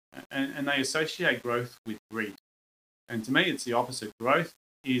and they associate growth with greed. And to me, it's the opposite. Growth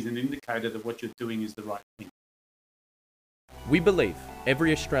is an indicator that what you're doing is the right thing. We believe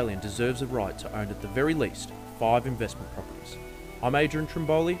every Australian deserves a right to own at the very least 5 investment properties. I'm Adrian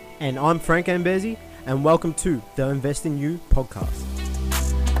Trimboli. And I'm Frank Ambezi, and welcome to the Invest in You podcast.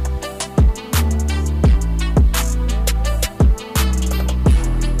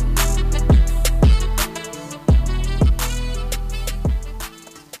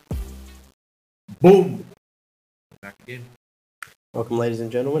 Boom! Back again. Welcome, ladies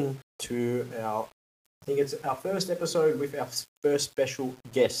and gentlemen, to I think it's our first episode with our first special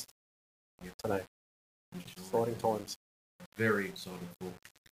guest today. Exciting times. Very excited for.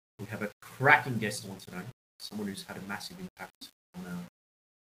 We have a cracking guest on today. Someone who's had a massive impact on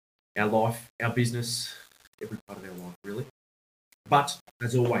our life, our business, every part of our life, really. But,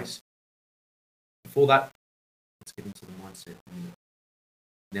 as always, before that, let's get into the Mindset Minute.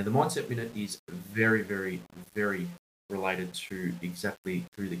 Now, the Mindset Minute is very, very, very related to exactly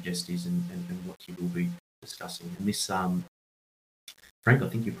who the guest is and what he will be discussing. And this, Frank, I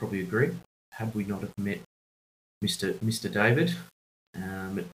think you probably agree, had we not have met Mr. David,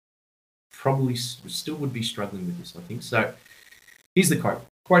 it probably still would be struggling with this, I think. So, here's the quote.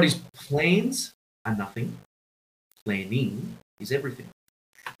 The quote is, plans are nothing, planning is everything.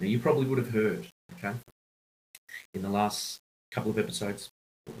 Now, you probably would have heard, okay, in the last couple of episodes,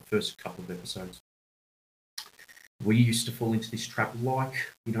 or the first couple of episodes, we used to fall into this trap like,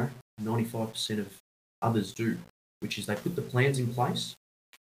 95% of others do, which is they put the plans in place,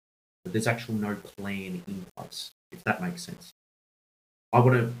 but there's actually no plan in place, if that makes sense. I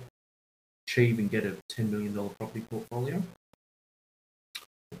want to achieve and get a $10 million property portfolio,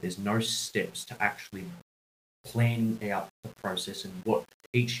 but there's no steps to actually planning out the process and what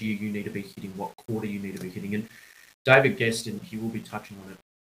each year you need to be hitting, what quarter you need to be hitting. And David Guest, and he will be touching on it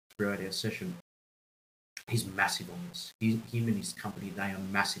throughout our session, he's massive on this. Him and his company, they are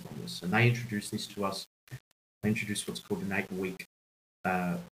massive on this. And they introduced this to us. They introduced what's called an 8-week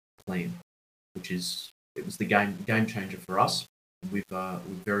plan, which was the game changer for us. We've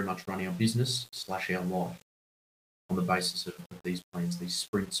very much run our business / our life on the basis of these plans, these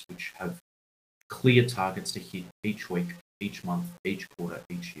sprints, which have clear targets to hit each week, each month, each quarter,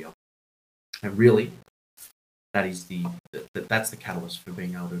 each year. And really, that is that's the catalyst for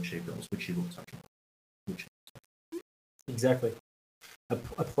being able to achieve goals, which you will touch on. Exactly. A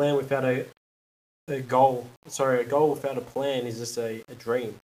plan without a goal. Sorry, a goal without a plan is just a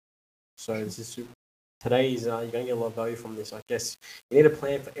dream. So this is today's. You're going to get a lot of value from this. I guess you need a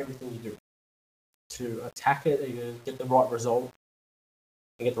plan for everything you do. To attack it, you're going to get the right result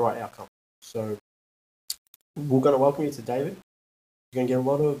and get the right outcome. So we're going to welcome you to David. You're going to get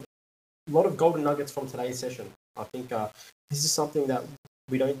a lot of golden nuggets from today's session. I think this is something that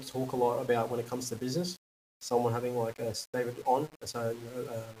we don't talk a lot about when it comes to business. Someone having like David on as a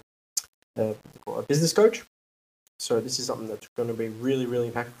business coach. So this is something that's going to be really,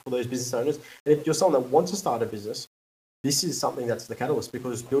 really impactful for those business owners. And if you're someone that wants to start a business, this is something that's the catalyst,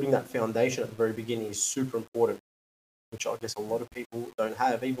 because building that foundation at the very beginning is super important, which I guess a lot of people don't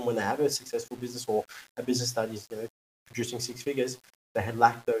have. Even when they have a successful business or a business that is producing 6 figures, they had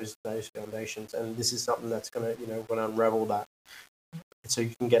lacked those foundations. And this is something that's going to unravel that, so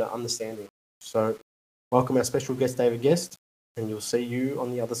you can get an understanding. So welcome our special guest, David Guest, and you'll see you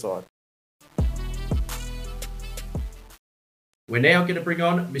on the other side. We're now going to bring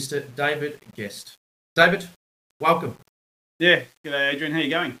on Mr. David Guest. David, welcome. Yeah, g'day Adrian, how you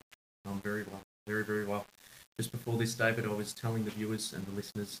going? I'm very well, very, very well. Just before this, David, I was telling the viewers and the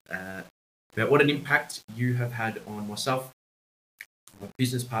listeners about what an impact you have had on myself, my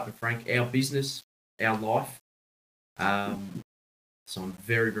business partner Frank, our business, our life. So I'm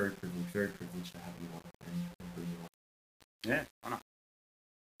very, very privileged to have you on and bring you on. Yeah, I know.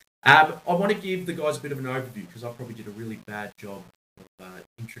 I want to give the guys a bit of an overview, because I probably did a really bad job of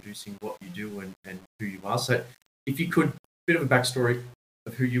introducing what you do and who you are. So if you could, a bit of a backstory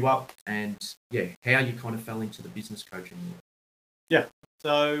of who you are and how you kind of fell into the business coaching. Yeah,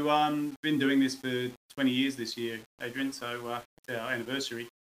 so been doing this for 20 years this year, Adrian, so it's our anniversary.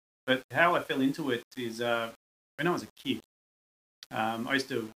 But how I fell into it is when I was a kid, I used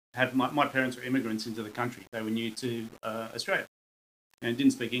to have, my parents were immigrants into the country. They were new to Australia and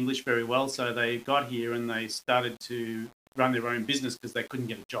didn't speak English very well, so they got here and they started to run their own business because they couldn't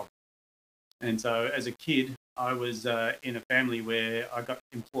get a job. And so as a kid, I was in a family where I got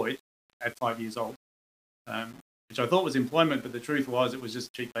employed at 5 years old, which I thought was employment, but the truth was it was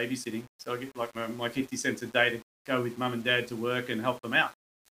just cheap babysitting. So I get like my 50 cents a day to go with mum and dad to work and help them out.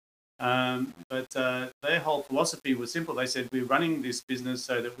 But their whole philosophy was simple. They said, we're running this business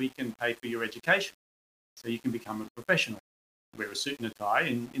so that we can pay for your education, so you can become a professional. Wear a suit and a tie.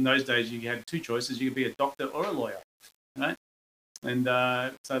 In those days, you had two choices. You could be a doctor or a lawyer, right? And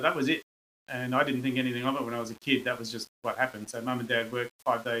so that was it. And I didn't think anything of it when I was a kid. That was just what happened. So mum and dad worked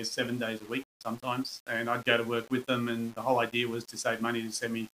 5 days, 7 days a week sometimes, and I'd go to work with them. And the whole idea was to save money to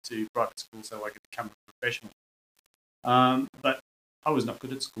send me to private school so I could become a professional. But I was not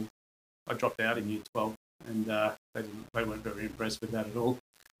good at school. I dropped out in year 12, and they weren't very impressed with that at all.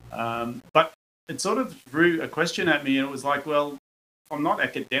 But it sort of threw a question at me, and it was like, well, if I'm not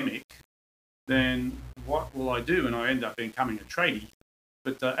academic, then what will I do? And I ended up becoming a tradie.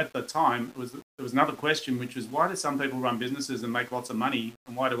 But at the time, there was another question, which was, why do some people run businesses and make lots of money,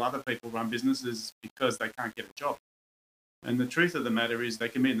 and why do other people run businesses because they can't get a job? And the truth of the matter is they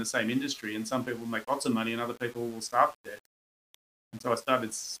can be in the same industry, and some people make lots of money and other people will starve there. And so I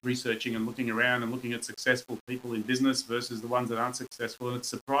started researching and looking around and looking at successful people in business versus the ones that aren't successful. And it's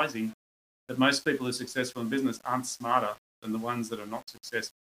surprising that most people who are successful in business aren't smarter than the ones that are not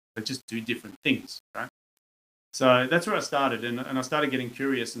successful. They just do different things, right? So that's where I started. And I started getting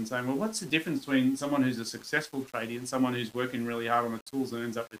curious and saying, well, what's the difference between someone who's a successful tradie and someone who's working really hard on the tools and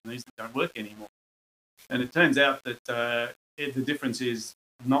ends up with knees that don't work anymore? And it turns out that the difference is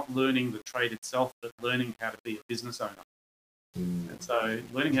not learning the trade itself, but learning how to be a business owner. And so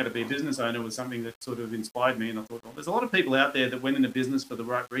learning how to be a business owner was something that sort of inspired me. And I thought, well, there's a lot of people out there that went into business for the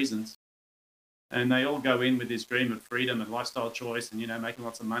right reasons. And they all go in with this dream of freedom and lifestyle choice and, making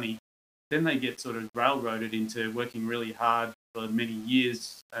lots of money. Then they get sort of railroaded into working really hard for many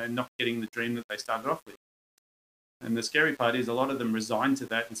years and not getting the dream that they started off with. And the scary part is a lot of them resign to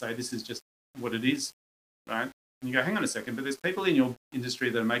that and say, this is just what it is, right? And you go, hang on a second, but there's people in your industry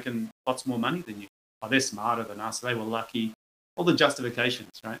that are making lots more money than you. Oh, they're smarter than us. They were lucky. All the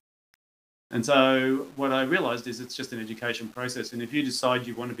justifications, right? And so what I realized is it's just an education process. And if you decide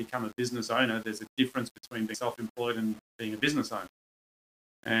you want to become a business owner, there's a difference between being self-employed and being a business owner.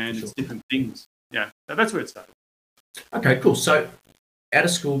 And it's different things. Yeah, so that's where it started. Okay, cool. So out of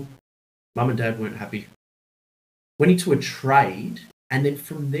school, mum and dad weren't happy. Went into a trade, and then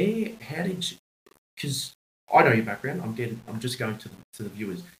from there, how did you, because I know your background, I'm just going to the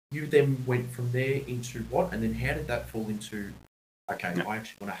viewers. You then went from there into what? And then how did that fall into, okay, I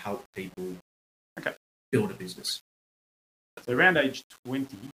actually want to help people build a business? So around age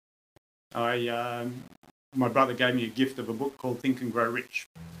 20, my brother gave me a gift of a book called Think and Grow Rich.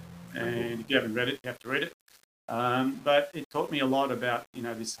 And if you haven't read it, you have to read it. But it taught me a lot about,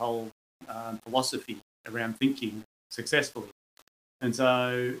 this whole philosophy around thinking successfully. And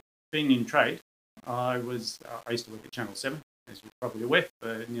so being in trade, I used to work at Channel 7, as you're probably aware,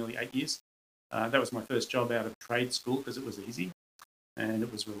 for nearly 8 years. That was my first job out of trade school because it was easy and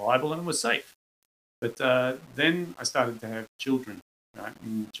it was reliable and it was safe. But then I started to have children, right?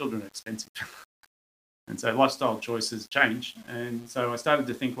 And children are expensive. And so lifestyle choices change. And so I started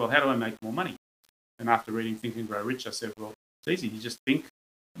to think, well, how do I make more money? And after reading Think and Grow Rich, I said, well, it's easy. You just think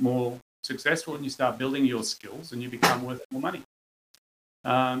more successful and you start building your skills and you become worth more money.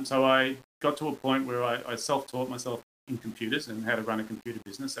 So I got to a point where I self-taught myself in computers and how to run a computer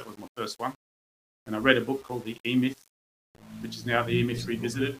business. That was my first one. And I read a book called The E-Myth, which is now The E-Myth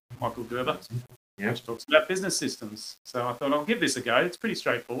Revisited, Michael Gerber, which talks about business systems. So I thought, I'll give this a go. It's pretty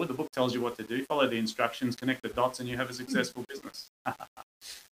straightforward. The book tells you what to do. Follow the instructions, connect the dots, and you have a successful business.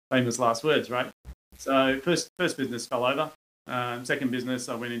 Famous last words, right? So first business fell over. Second business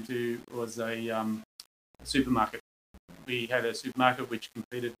I went into was a supermarket. We had a supermarket which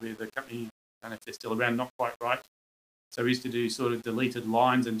competed with a company, I don't know if they're still around, Not Quite Right. So we used to do sort of deleted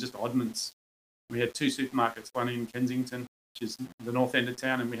lines and just oddments. We had two supermarkets, one in Kensington, which is the north end of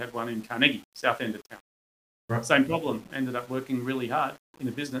town, and we had one in Carnegie, south end of town. Right. Same problem. Ended up working really hard in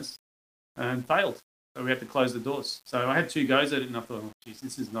a business and failed. So we had to close the doors. So I had two goes at it, and I thought, oh, geez,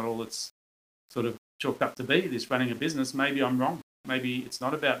 this is not all it's sort of chalked up to be, this running a business. Maybe I'm wrong. Maybe it's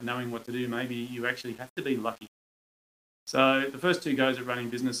not about knowing what to do. Maybe you actually have to be lucky. So the first two goes at running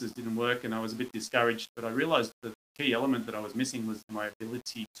businesses didn't work, and I was a bit discouraged, but I realized the key element that I was missing was my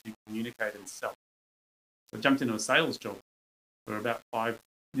ability to communicate and sell. So I jumped into a sales job for about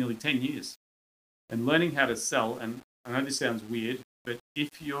nearly 10 years. And learning how to sell, and I know this sounds weird, but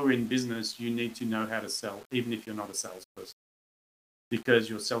if you're in business, you need to know how to sell, even if you're not a salesperson, because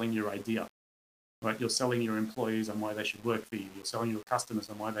you're selling your idea, right? You're selling your employees on why they should work for you. You're selling your customers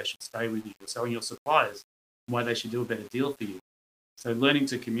on why they should stay with you. You're selling your suppliers on why they should do a better deal for you. So learning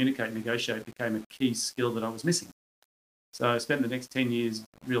to communicate and negotiate became a key skill that I was missing. So I spent the next 10 years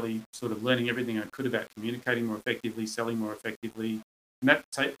really sort of learning everything I could about communicating more effectively, selling more effectively, And that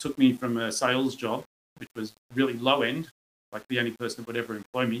took me from a sales job, which was really low end, like the only person that would ever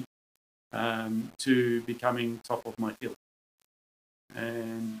employ me, to becoming top of my field.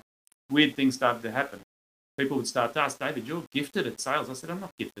 And weird things started to happen. People would start to ask, David, you're gifted at sales. I said, I'm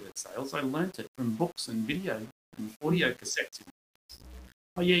not gifted at sales. I learnt it from books and video and audio cassettes.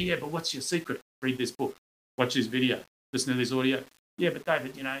 Oh, yeah, but what's your secret? Read this book, watch this video, listen to this audio. Yeah, but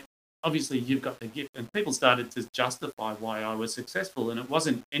David, obviously you've got the gift. And people started to justify why I was successful, and it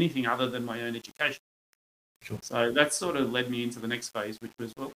wasn't anything other than my own education. Sure. So that sort of led me into the next phase, which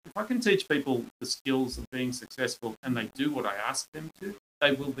was, well, if I can teach people the skills of being successful and they do what I ask them to,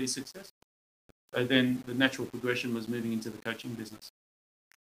 they will be successful. So then the natural progression was moving into the coaching business.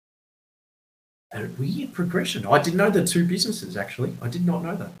 A weird progression. I didn't know the two businesses, actually. I did not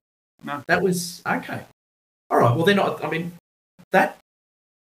know that. No. That was, okay. All right, well, then,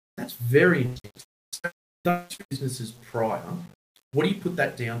 that's very interesting. Those two businesses prior, what do you put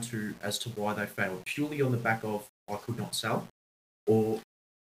that down to as to why they failed? Purely on the back of, I could not sell? Or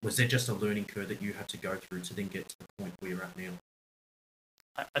was there just a learning curve that you had to go through to then get to the point where you're at now?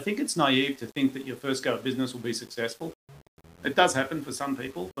 I think it's naive to think that your first go at business will be successful. It does happen for some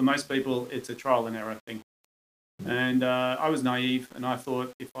people. For most people, it's a trial and error thing. And I was naive, and I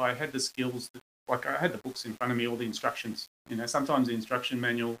thought if I had the skills, like I had the books in front of me, all the instructions. Sometimes the instruction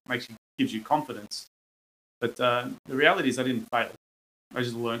manual gives you confidence. But the reality is I didn't fail. I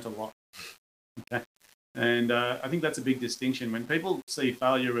just learnt a lot. Okay. And I think that's a big distinction. When people see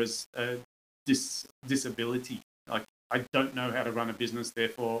failure as a disability, like I don't know how to run a business,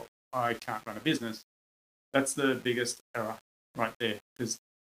 therefore I can't run a business, that's the biggest error right there, because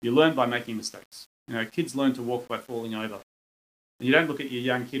you learn by making mistakes. Kids learn to walk by falling over. And you don't look at your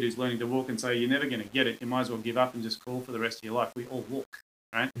young kid who's learning to walk and say, you're never going to get it. You might as well give up and just crawl for the rest of your life. We all walk,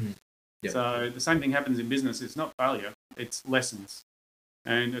 right? Mm. Yep. So the same thing happens in business. It's not failure, it's lessons.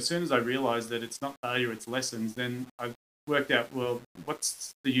 And as soon as I realized that it's not failure, it's lessons, then I worked out, well,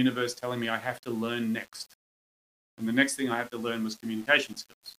 what's the universe telling me I have to learn next? And the next thing I had to learn was communication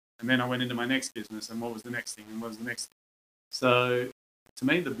skills. And then I went into my next business, and what was the next thing, and what was the next thing? So to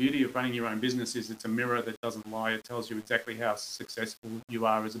me, the beauty of running your own business is it's a mirror that doesn't lie. It tells you exactly how successful you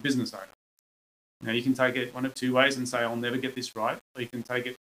are as a business owner. Now, you can take it one of two ways and say, I'll never get this right. Or you can take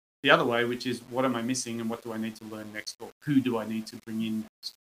it the other way, which is, what am I missing and what do I need to learn next? Or who do I need to bring in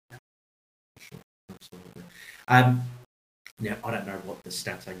next? Yeah. Sure, absolutely. Now, I don't know what the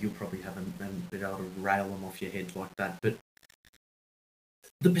stats are. You'll probably haven't been able to rail them off your head like that. But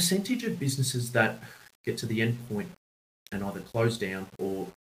the percentage of businesses that get to the end point and either close down or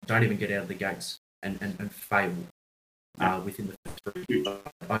don't even get out of the gates and fail within the first 3 years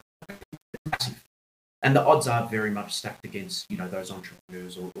are massive. And the odds are very much stacked against, those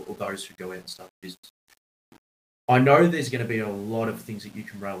entrepreneurs or those who go out and start a business. I know there's going to be a lot of things that you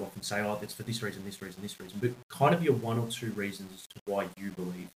can rail off and say, oh, it's for this reason, this reason, this reason. But kind of your one or two reasons as to why you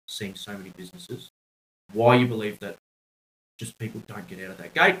believe, seeing so many businesses, why you believe that just people don't get out of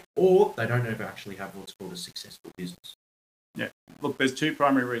that gate or they don't ever actually have what's called a successful business. Yeah. Look, there's two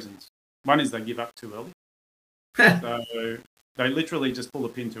primary reasons. One is they give up too early. So they literally just pull the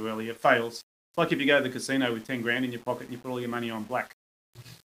pin too early. It fails. It's like if you go to the casino with 10 grand in your pocket and you put all your money on black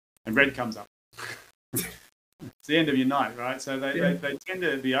and red comes up. It's the end of your night, right? So they tend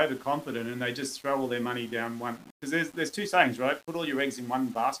to be overconfident and they just throw all their money down one. Because there's two sayings, right? Put all your eggs in one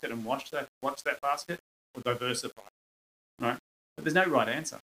basket and watch that basket, or diversify, right? But there's no right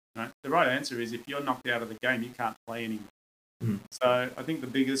answer, right? The right answer is if you're knocked out of the game, you can't play anymore. Mm. So I think the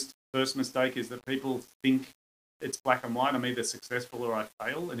biggest first mistake is that people think it's black and white. I'm either successful or I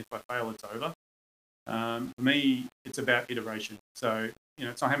fail, and if I fail, it's over. For me, it's about iteration. So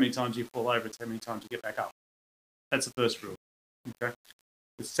it's not how many times you fall over; it's how many times you get back up. That's the first rule. Okay.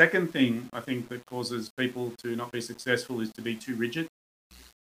 The second thing I think that causes people to not be successful is to be too rigid.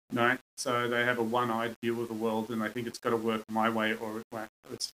 Right? So they have a one-eyed view of the world, and they think it's got to work my way, or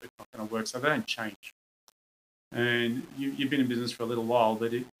it's not going to work. So they don't change. And you've been in business for a little while,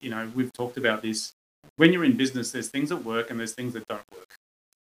 but we've talked about this. When you're in business, there's things that work and there's things that don't work.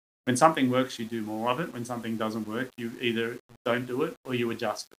 When something works, you do more of it. When something doesn't work, you either don't do it or you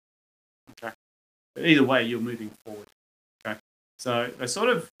adjust it. Okay. But either way, you're moving forward. Okay. So they're sort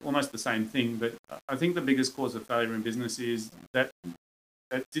of almost the same thing, but I think the biggest cause of failure in business is that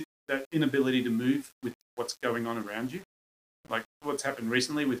inability to move with what's going on around you. Like what's happened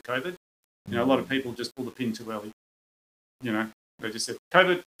recently with COVID. A lot of people just pull the pin too early. They just said,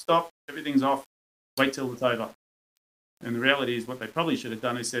 COVID, stop, everything's off, wait till it's over. And the reality is what they probably should have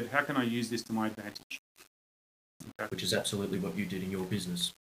done is said, how can I use this to my advantage? Okay. Which is absolutely what you did in your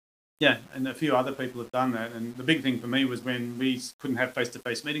business. Yeah, and a few other people have done that. And the big thing for me was when we couldn't have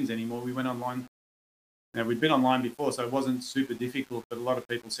face-to-face meetings anymore, we went online. Now, we'd been online before, so it wasn't super difficult, but a lot of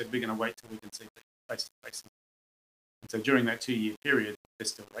people said, we're going to wait till we can see face-to-face. And so during that 2-year period, they're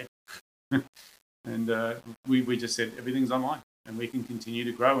still waiting. And we just said, everything's online, and we can continue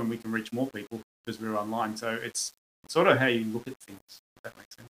to grow, and we can reach more people because we're online. So it's sort of how you look at things, if that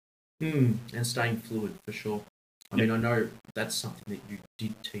makes sense. And staying fluid, for sure. I mean, I know that's something that you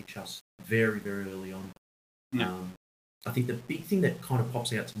did teach us very, very early on. Yeah. I think the big thing that kind of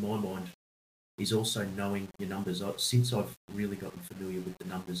pops out to my mind is also knowing your numbers. Since I've really gotten familiar with the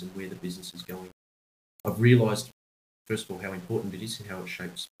numbers and where the business is going, I've realised, first of all, how important it is and how it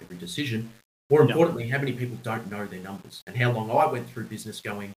shapes every decision. More importantly, how many people don't know their numbers and how long I went through business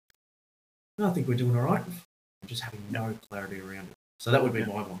going, I think we're doing all right. I'm just having no clarity around it. So that would be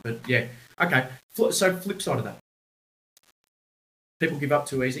my one. But yeah, okay. So flip side of that. People give up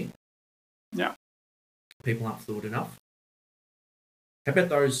too easy. Yeah. People aren't fluid enough. How about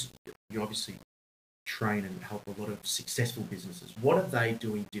those, you obviously train and help a lot of successful businesses. What are they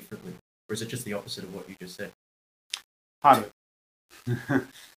doing differently? Or is it just the opposite of what you just said? Part of it.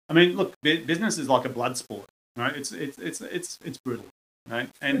 I mean, look, business is like a blood sport, right? It's brutal, right?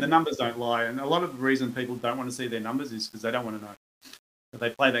 And the numbers don't lie. And a lot of the reason people don't want to see their numbers is because they don't want to know. But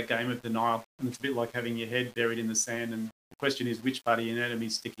they play that game of denial, and it's a bit like having your head buried in the sand. And the question is, which part of your anatomy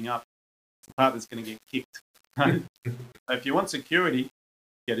is sticking up? It's the part that's going to get kicked. Right? So if you want security,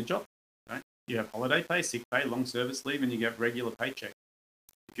 get a job, right? You have holiday pay, sick pay, long service leave, and you get regular paycheck.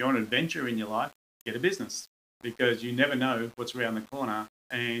 If you want adventure in your life, get a business, because you never know what's around the corner,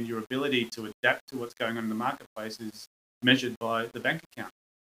 and your ability to adapt to what's going on in the marketplace is measured by the bank account.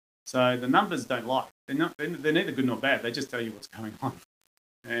 So the numbers don't lie. They're neither good nor bad. They just tell you what's going on.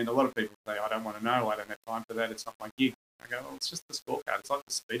 And a lot of people say, I don't want to know. I don't have time for that. It's not my gig. I go, well, it's just the scorecard. It's like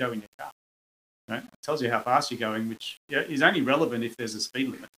the speedo in your car. Right? It tells you how fast you're going, which is only relevant if there's a speed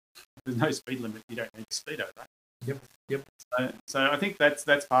limit. If there's no speed limit, you don't need a speedo, right? Yep. So I think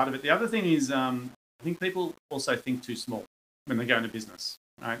that's part of it. The other thing is, I think people also think too small when they go into business,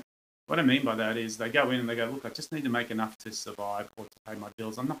 right? What I mean by that is they go in and they go, look, I just need to make enough to survive or to pay my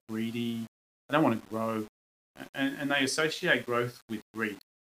bills. I'm not greedy. I don't want to grow. And they associate growth with greed.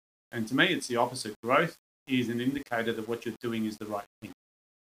 And to me, it's the opposite. Growth is an indicator that what you're doing is the right thing.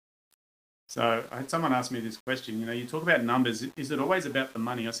 So I had someone ask me this question, you talk about numbers. Is it always about the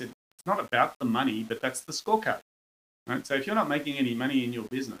money? I said, it's not about the money, but that's the scorecard. Right? So if you're not making any money in your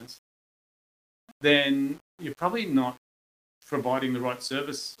business, then you're probably not providing the right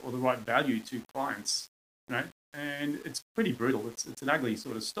service or the right value to clients, right? And it's pretty brutal. It's an ugly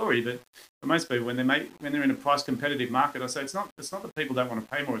sort of story, but for most people, when they're in a price competitive market, I say it's not that people don't want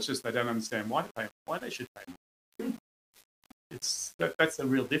to pay more. It's just they don't understand why they should pay more. That's the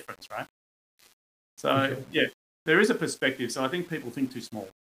real difference, right? So yeah, there is a perspective. So I think people think too small.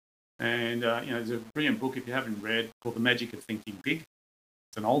 And there's a brilliant book if you haven't read called The Magic of Thinking Big.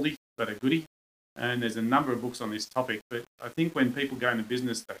 It's an oldie but a goodie. And there's a number of books on this topic. But I think when people go into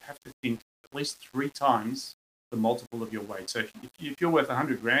business, they have to think at least 3 times the multiple of your wage. So if you're worth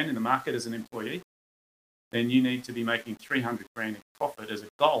 100 grand in the market as an employee, then you need to be making 300 grand in profit as a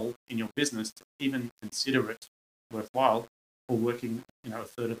goal in your business to even consider it worthwhile, or working, a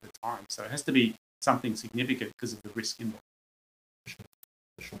third of the time. So it has to be something significant because of the risk involved.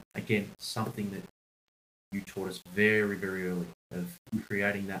 For sure. Again, something that you taught us very, very early, of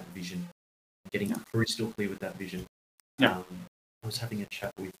creating that vision, getting crystal clear with that vision. I was having a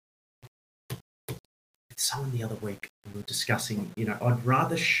chat with someone the other week, and we were discussing, I'd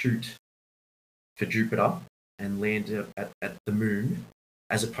rather shoot for Jupiter and land at the moon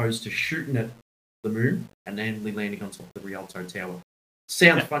as opposed to shooting at the moon and then landing on top of the Rialto Tower.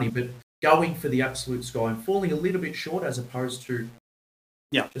 Sounds funny, but going for the absolute sky and falling a little bit short as opposed to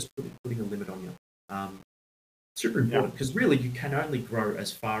just putting a limit on you. Super important, because really you can only grow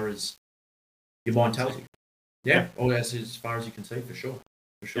as far as your mind tells you. Or as far as you can see, for sure.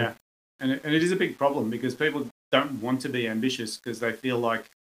 Yeah. And it is a big problem because people don't want to be ambitious because they feel like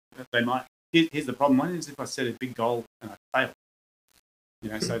they might. Here's the problem. What is if I set a big goal and I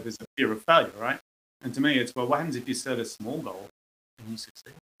fail? So there's a fear of failure, right? And to me, it's, well, what happens if you set a small goal and you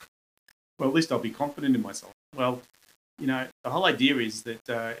succeed? Well, at least I'll be confident in myself. Well, the whole idea is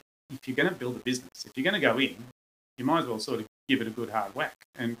that if you're going to build a business, if you're going to go in, you might as well sort of give it a good hard whack.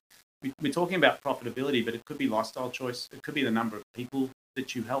 And we're talking about profitability, but it could be lifestyle choice. It could be the number of people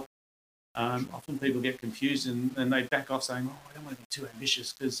that you help. Often people get confused and they back off saying, I don't want to be too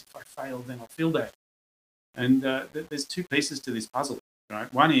ambitious because if I fail, then I'll feel bad. And there's 2 pieces to this puzzle,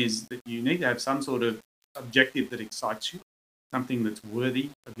 right? One is that you need to have some sort of objective that excites you. something that's worthy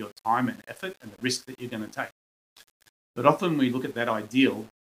of your time and effort and the risk that you're going to take. But often we look at that ideal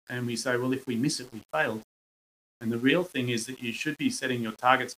and we say, well, if we miss it, we failed. And the real thing is that you should be setting your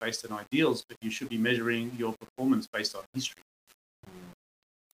targets based on ideals, but you should be measuring your performance based on history.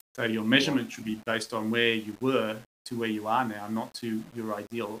 So your measurement should be based on where you were to where you are now, not to your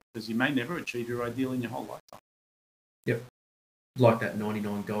ideal, because you may never achieve your ideal in your whole lifetime. Yep. Like that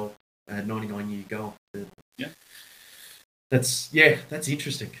 99 year goal. Yeah. That's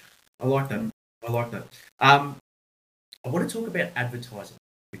interesting. I like that. I want to talk about advertising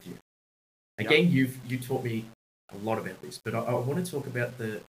with you. Again, you taught me a lot about this, but I want to talk about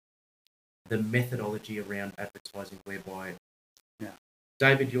the methodology around advertising, whereby,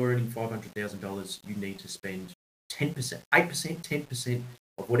 David, you're earning $500,000. You need to spend 10%, 8%, 10%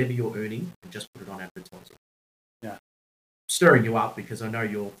 of whatever you're earning and just put it on advertising. Yeah. Stirring you up because I know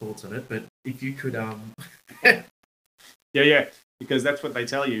your thoughts on it, but if you could, Yeah, because that's what they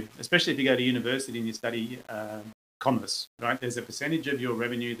tell you, especially if you go to university and you study commerce, right? There's a percentage of your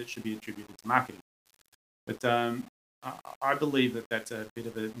revenue that should be attributed to marketing. But I believe that that's a bit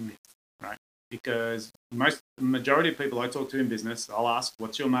of a myth, right? Because the majority of people I talk to in business, I'll ask,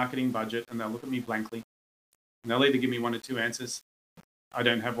 what's your marketing budget? And they'll look at me blankly. And they'll either give me one or two answers. I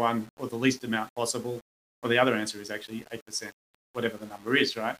don't have one, or the least amount possible. Or the other answer is actually 8%, whatever the number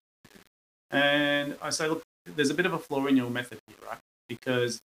is, right? And I say, look, there's a bit of a flaw in your method here, right?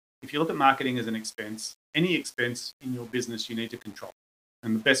 Because if you look at marketing as an expense, any expense in your business you need to control.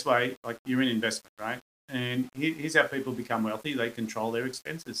 And the best way, like you're in investment, right? And here's how people become wealthy. They control their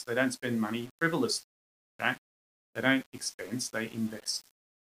expenses. They don't spend money frivolously, right? They don't expense, they invest.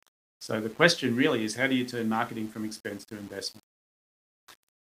 So the question really is, how do you turn marketing from expense to investment?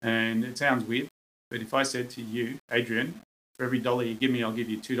 And it sounds weird, but if I said to you, Adrian, for every dollar you give me, I'll give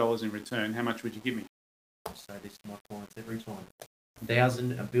you $2 in return, how much would you give me? I say this to my clients every time.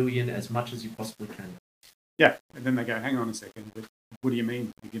 1,000, a billion, as much as you possibly can. Yeah, and then they go, hang on a second, but what do you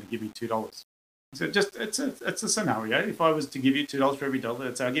mean you're going to give me $2? So it's a scenario. If I was to give you $2 for every dollar,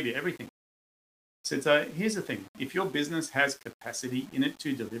 that's I'll give you everything. So here's the thing. If your business has capacity in it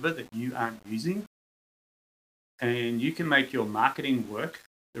to deliver that you aren't using, and you can make your marketing work,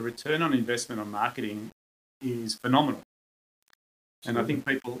 the return on investment on marketing is phenomenal. And I think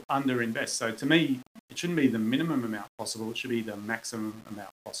people underinvest. So to me, it shouldn't be the minimum amount possible. It should be the maximum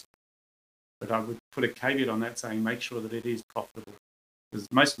amount possible. But I would put a caveat on that saying make sure that it is profitable.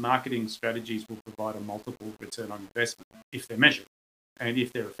 Because most marketing strategies will provide a multiple return on investment if they're measured and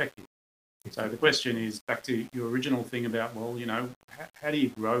if they're effective. So the question is back to your original thing about, well, how do you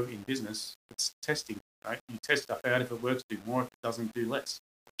grow in business? It's testing, right? You test stuff out. If it works, do more. If it doesn't, do less.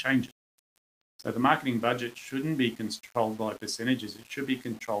 Change it. So the marketing budget shouldn't be controlled by percentages. It should be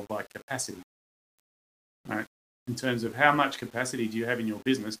controlled by capacity, right? In terms of how much capacity do you have in your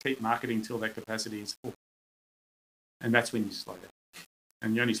business, keep marketing till that capacity is full. And that's when you slow down.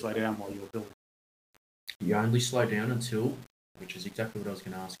 And you only slow down while you're building. You only slow down until, which is exactly what I was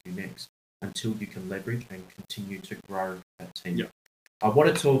going to ask you next, until you can leverage and continue to grow that team. Yep. I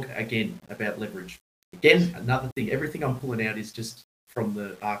want to talk again about leverage. Again, another thing, everything I'm pulling out is just from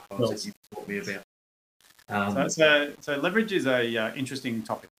the archives that you've taught me about. So leverage is a interesting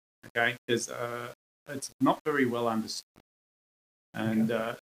topic, okay? Because it's not very well understood. And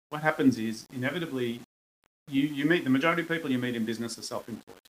what happens is, inevitably, you meet, the majority of people you meet in business are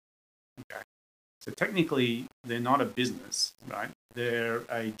self-employed, okay? So technically, they're not a business, right? They're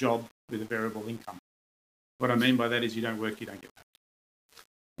a job with a variable income. What I mean by that is you don't work, you don't get paid.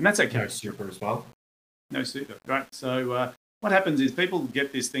 And that's okay. No super as well. No super, right? So what happens is people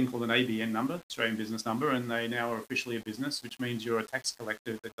get this thing called an ABN number, Australian Business Number, and they now are officially a business, which means you're a tax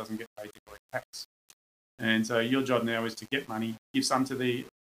collector that doesn't get paid to collect tax. And so your job now is to get money, give some to the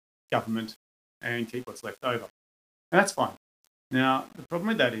government, and keep what's left over. And that's fine. Now, the problem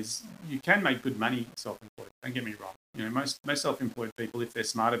with that is you can make good money self-employed. Don't get me wrong. Most self-employed people, if they're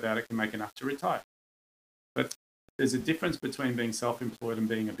smart about it, can make enough to retire. But there's a difference between being self-employed and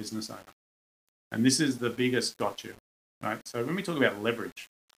being a business owner. And this is the biggest gotcha, right? So when we talk about leverage,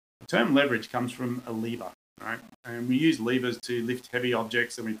 the term leverage comes from a lever, right? And we use levers to lift heavy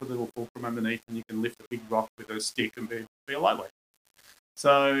objects, and we put a little fulcrum underneath, and you can lift a big rock with a stick and be a lightweight.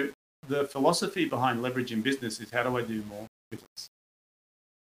 So the philosophy behind leverage in business is, how do I do more with less?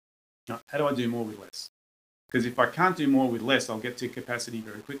 No, how do I do more with less? Because if I can't do more with less, I'll get to capacity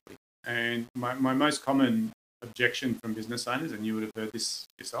very quickly. And my most common objection from business owners, and you would have heard this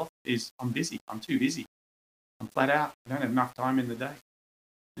yourself, is I'm busy. I'm too busy. I'm flat out. I don't have enough time in the day.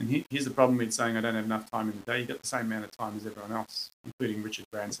 And here's the problem with saying I don't have enough time in the day. You've got the same amount of time as everyone else, including Richard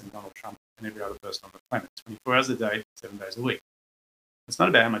Branson, Donald Trump, and every other person on the planet, 24 hours a day, 7 days a week. It's not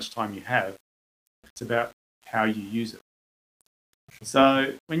about how much time you have. It's about how you use it.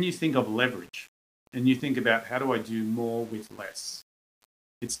 So when you think of leverage and you think about how do I do more with less,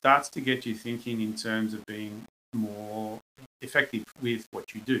 it starts to get you thinking in terms of being more effective with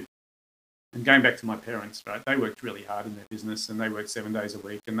what you do. And going back to my parents, right, they worked really hard in their business and they worked 7 days a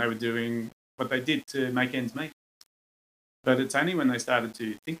week and they were doing what they did to make ends meet. But it's only when they started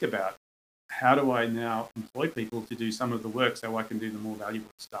to think about how do I now employ people to do some of the work so I can do the more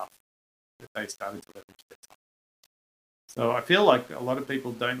valuable stuff that they started to leverage their time. So I feel like a lot of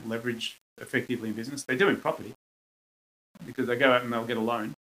people don't leverage effectively in business. They do in property because they go out and they'll get a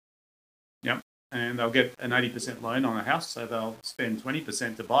loan. Yep. And they'll get an 80% loan on a house, so they'll spend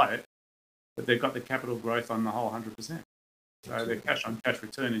 20% to buy it, but they've got the capital growth on the whole 100%. So their cash on cash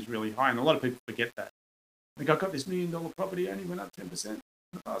return is really high, and a lot of people forget that. Like, I've got this $1 million property, only went up 10% in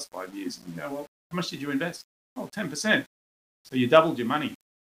the past 5 years. And you go, well, how much did you invest? Oh, 10%. So you doubled your money.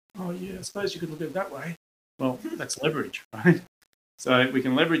 Oh, yeah, I suppose you could look at it that way. Well, that's leverage, right? So we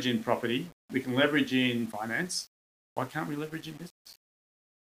can leverage in property. We can leverage in finance. Why can't we leverage in business?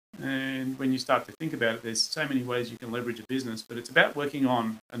 And when you start to think about it, there's so many ways you can leverage a business, but it's about working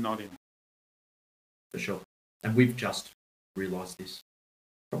on and not in. For sure. And we've just realised this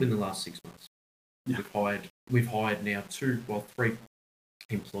probably in the last 6 months. Yeah. We've hired now 3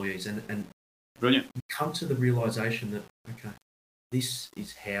 employees and brilliant. Come to the realisation that, okay, this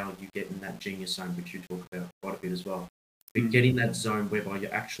is how you get in that genius zone, which you talk about quite a bit as well. But get in that zone whereby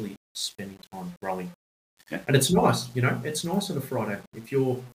you're actually spending time growing. Yeah. And it's nice, it's nice on a Friday if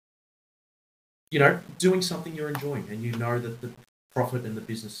you're, doing something you're enjoying and you know that the profit and the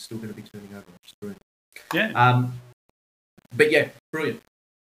business is still going to be turning over. Which is brilliant. Yeah. But yeah, brilliant.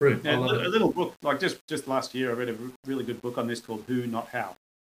 Brilliant. Yeah, a little book, like just last year, I read a really good book on this called Who, Not How.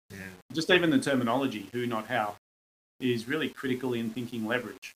 Yeah. Just even the terminology, who, not how, is really critical in thinking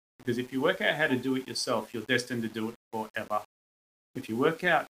leverage. Because if you work out how to do it yourself, you're destined to do it forever. If you work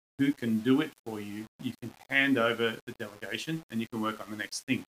out who can do it for you, you can hand over the delegation and you can work on the next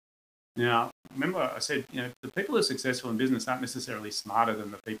thing. Now, remember I said, the people who are successful in business aren't necessarily smarter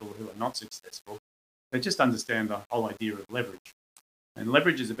than the people who are not successful. They just understand the whole idea of leverage. And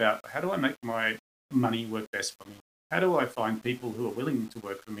leverage is about how do I make my money work best for me? How do I find people who are willing to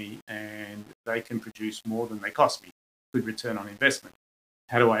work for me and they can produce more than they cost me? Good return on investment.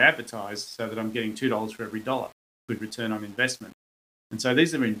 How do I advertise so that I'm getting $2 for every dollar? Good return on investment. And so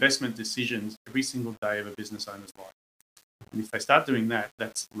these are investment decisions every single day of a business owner's life. And if they start doing that,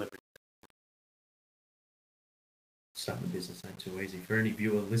 that's leverage. Starting a business ain't too easy. For any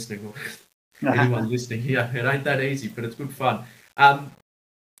viewer listening or anyone listening here, it ain't that easy, but it's good fun.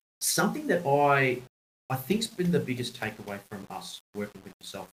 Something that I think's been the biggest takeaway from us working with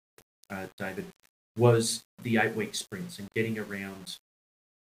yourself, David, was the 8-week sprints and getting around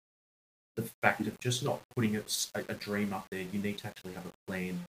the fact of just not putting a dream up there. You need to actually have a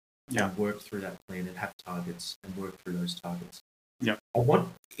plan and work through that plan and have targets and work through those targets. Yeah. I want,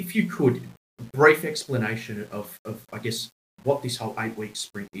 if you could, a brief explanation of I guess, what this whole 8-week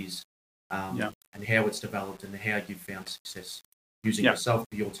sprint is and how it's developed and how you've found success using yourself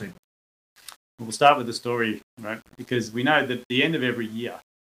for your team. We'll start with the story, right? Because we know that at the end of every year,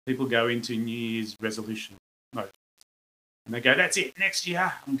 people go into New Year's resolution mode. And they go, that's it, next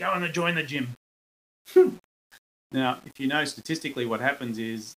year, I'm going to join the gym. Now, if you know statistically what happens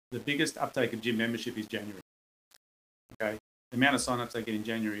is the biggest uptake of gym membership is January. Okay? The amount of sign-ups they get in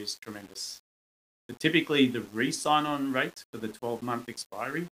January is tremendous. But typically, the re-sign-on rate for the 12-month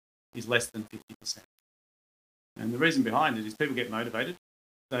expiry is less than 50%. And the reason behind it is people get motivated.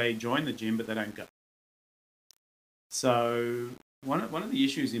 They join the gym, but they don't go. So one of the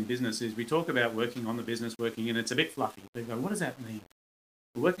issues in business is we talk about working on the business, and it's a bit fluffy. People go, what does that mean?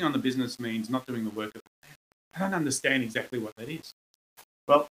 Well, working on the business means not doing the work of the plan. I don't understand exactly what that is.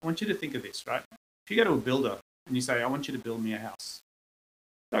 Well, I want you to think of this, right? If you go to a builder and you say, I want you to build me a house.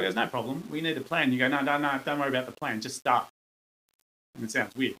 So he goes, no problem. We need a plan. You go, no, don't worry about the plan. Just start. And it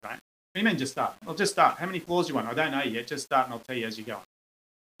sounds weird, right? What do you mean just start? Well, just start. How many floors do you want? I don't know yet. Just start and I'll tell you as you go.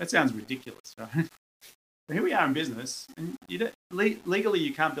 That sounds ridiculous, right? But here we are in business, and legally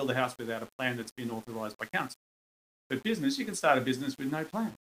you can't build a house without a plan that's been authorised by council. But business, you can start a business with no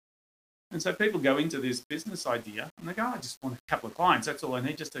plan. And so people go into this business idea and they go, I just want a couple of clients. That's all I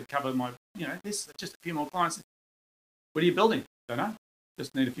need just to cover my, just a few more clients. What are you building? Don't know.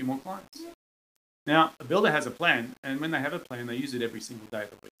 Just need a few more clients. Now, a builder has a plan, and when they have a plan, they use it every single day of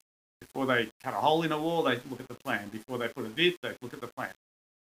the week. Before they cut a hole in a wall, they look at the plan. Before they put a bid, they look at the plan.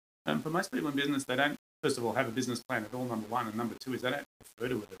 For most people in business, they don't, first of all, have a business plan at all, number one, and number two is they don't refer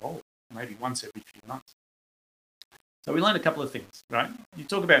to it at all, maybe once every few months. So we learned a couple of things, right? You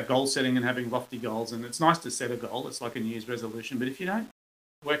talk about goal setting and having lofty goals, and it's nice to set a goal. It's like a New Year's resolution. But if you don't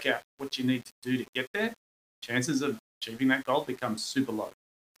work out what you need to do to get there, chances of achieving that goal become super low,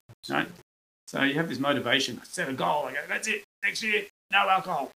 right? So you have this motivation. I set a goal. I go, that's it. Next year, no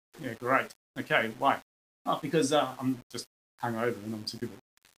alcohol. Yeah, great. Okay, why? Oh, because I'm just hungover and I'm sick of it.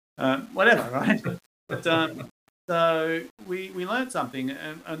 Whatever, right? But so we learned something,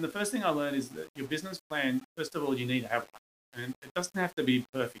 and the first thing I learned is that your business plan, first of all, you need to have one. And it doesn't have to be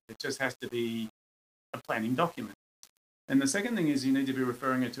perfect. It just has to be a planning document. And the second thing is you need to be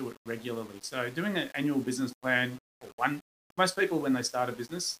referring to it regularly. So doing an annual business plan, most people when they start a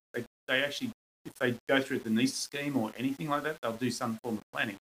business, they actually, if they go through the NIST scheme or anything like that, they'll do some form of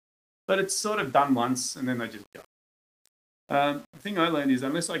planning. But it's sort of done once and then they just go. The thing I learned is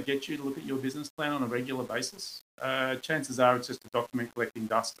unless I get you to look at your business plan on a regular basis, chances are it's just a document collecting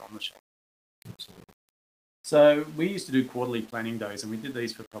dust on the shelf. Absolutely. So we used to do quarterly planning days, and we did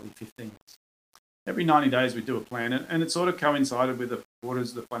these for probably 15 years. Every 90 days we'd do a plan, and it sort of coincided with the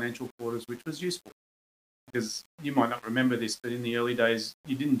financial quarters, which was useful. Because you might not remember this, but in the early days,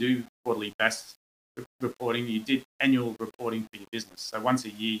 you didn't do quarterly BAS reporting, you did annual reporting for your business. So once a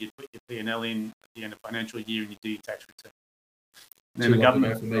year, you'd put your P&L in at the end of financial year and you do your tax return. And then the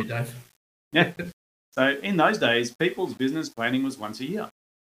government for me, Dave. Yeah. So in those days, people's business planning was once a year.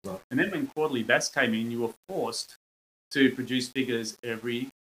 Right. And then when quarterly BAS came in, you were forced to produce figures every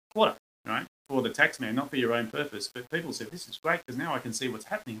quarter, right? For the tax man, not for your own purpose. But people said, this is great because now I can see what's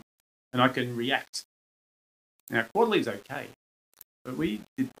happening and I can react. Now, quarterly is okay. But we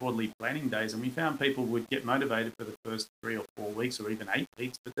did quarterly planning days and we found people would get motivated for the first 3 or 4 weeks or even 8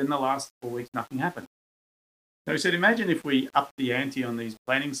 weeks, but then the last 4 weeks, nothing happened. So we said, imagine if we upped the ante on these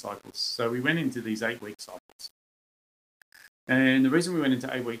planning cycles. So we went into these 8-week cycles. And the reason we went into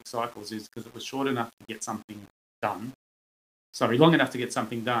 8-week cycles is because it was short enough to get something done. Sorry, long enough to get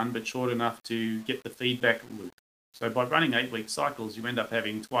something done, but short enough to get the feedback loop. So by running 8-week cycles, you end up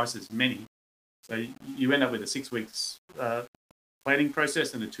having twice as many. So you end up with a 6 weeks planning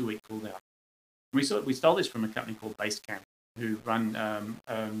process and a 2-week cool down. We stole this from a company called Basecamp, who run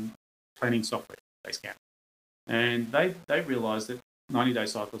planning software, Basecamp. And they realised that 90-day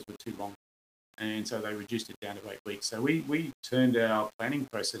cycles were too long. And so they reduced it down to 8 weeks. So we turned our planning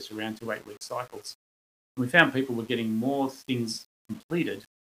process around to 8-week cycles. And we found people were getting more things completed,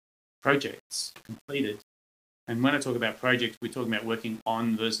 projects completed. And when I talk about projects, we're talking about working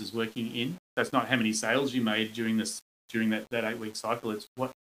on versus working in. That's not how many sales you made during that 8-week cycle. It's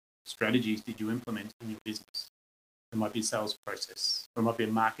what strategies did you implement in your business. It might be a sales process, or it might be a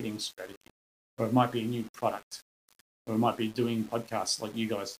marketing strategy, or it might be a new product, or it might be doing podcasts like you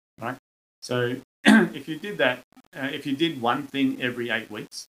guys, right? So if you did that, if you did one thing every 8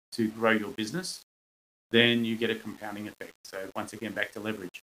 weeks to grow your business, then you get a compounding effect. So once again, back to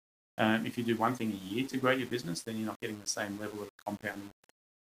leverage. If you do one thing a year to grow your business, then you're not getting the same level of compounding.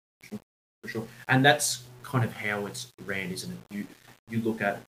 For sure. And that's kind of how it's ran, isn't it? You look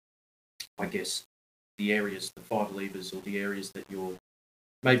at, I guess, the areas, the 5 levers, or the areas that you're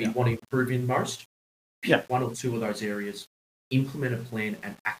maybe want to improve in most. Yeah. 1 or 2 of those areas, implement a plan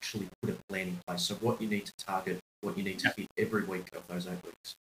and actually put a plan in place. So what you need to target, what you need to hit every week of those 8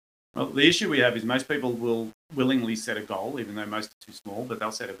 weeks. Well, the issue we have is most people will willingly set a goal, even though most are too small, but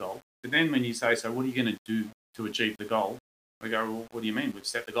they'll set a goal. But then when you say, so what are you going to do to achieve the goal? They go, well, what do you mean? We've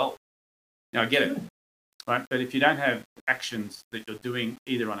set the goal. Now, I get it, right? But if you don't have actions that you're doing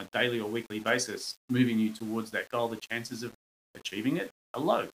either on a daily or weekly basis, moving you towards that goal, the chances of achieving it are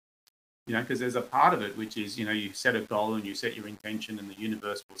low. Because there's a part of it which is, you set a goal and you set your intention and the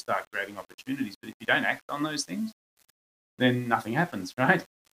universe will start creating opportunities. But if you don't act on those things, then nothing happens, right?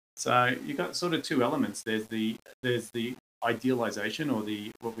 So you've got sort of 2 elements. There's the idealization, or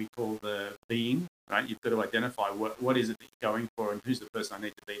what we call the being, right? You've got to identify what is it that you're going for and who's the person I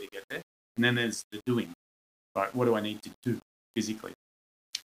need to be to get there. And then there's the doing, right? What do I need to do physically?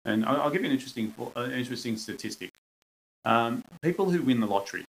 And I'll give you an interesting statistic. People who win the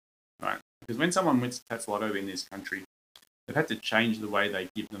lottery, right? Because when someone wins Tats Lotto in this country, they've had to change the way they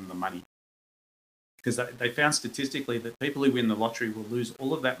give them the money. Because they found statistically that people who win the lottery will lose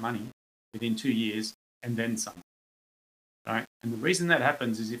all of that money within 2 years and then some. Right? And the reason that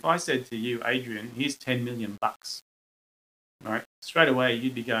happens is if I said to you, Adrian, here's $10 million, right? Straight away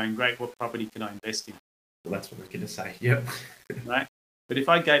you'd be going, great, what property can I invest in? Well, that's what I was going to say. Yep. Right? But if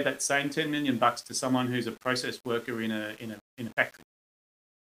I gave that same $10 million to someone who's a process worker in a factory,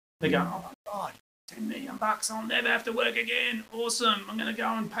 they go, oh my God, 10 million bucks, I'll never have to work again. Awesome. I'm going to go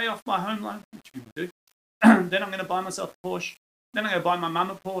and pay off my home loan, which people do. Then I'm going to buy myself a Porsche. Then I'm going to buy my mum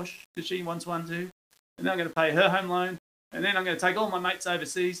a Porsche because she wants one too. And then I'm going to pay her home loan. And then I'm going to take all my mates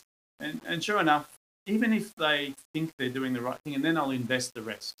overseas. And sure enough, even if they think they're doing the right thing, and then I'll invest the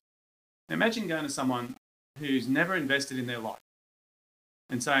rest. Now imagine going to someone who's never invested in their life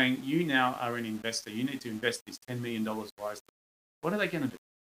and saying, you now are an investor. You need to invest this $10 million wisely. What are they going to do?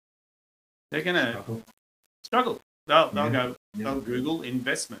 They're going to struggle. They'll Google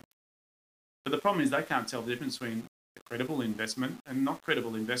investment. But the problem is they can't tell the difference between a credible investment and not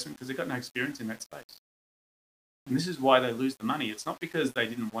credible investment because they've got no experience in that space. And this is why they lose the money. It's not because they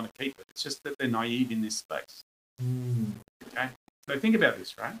didn't want to keep it. It's just that they're naive in this space. Okay? So think about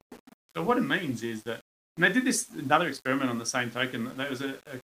this, right? So what it means is that, and they did this another experiment on the same token. There was I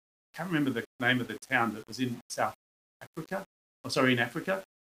can't remember the name of the town that was in in Africa.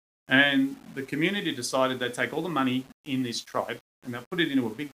 And the community decided they'd take all the money in this tribe and they'll put it into a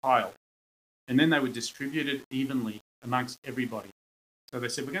big pile. And then they would distribute it evenly amongst everybody. So they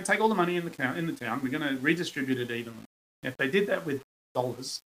said, we're going to take all the money in the town, we're going to redistribute it evenly. Now, if they did that with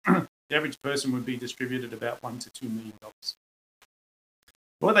dollars, the average person would be distributed about $1 to $2 million.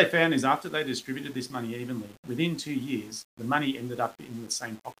 What they found is after they distributed this money evenly, within 2 years, the money ended up in the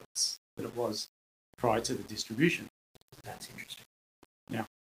same pockets that it was prior to the distribution. That's interesting. Yeah.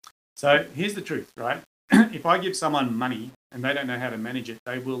 So here's the truth, right? If I give someone money and they don't know how to manage it,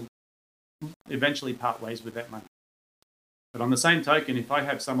 they will eventually part ways with that money. But on the same token, if I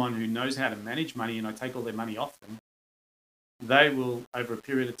have someone who knows how to manage money and I take all their money off them, they will, over a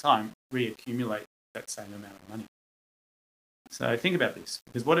period of time, reaccumulate that same amount of money. So think about this,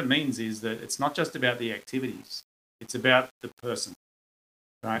 because what it means is that it's not just about the activities, it's about the person,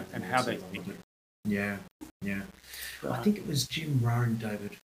 right, and how they think. Yeah. I think it was Jim Rohn,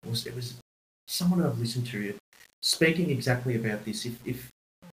 David. It was someone I've listened to speaking exactly about this. If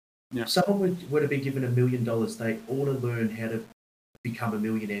someone were to be given $1 million, they ought to learn how to become a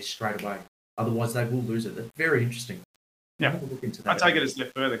millionaire straight away. Otherwise, they will lose it. That's very interesting. Yeah, I'll look into that. I'll take it a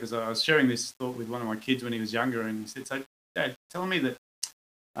step further because I was sharing this thought with one of my kids when he was younger, and he said, "So, Dad, tell me that.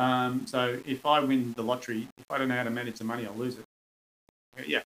 So if I win the lottery, if I don't know how to manage the money, I'll lose it." I go,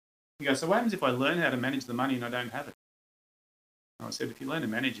 yeah. He goes, "So what happens if I learn how to manage the money and I don't have it?" And I said, "If you learn to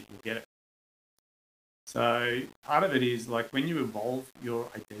manage it, you'll get it." So part of it is like when you evolve your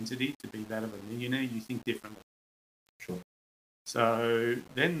identity to be that of a millionaire, you think differently. Sure. So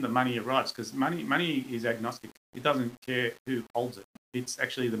then the money arrives because money is agnostic. It doesn't care who holds it. It's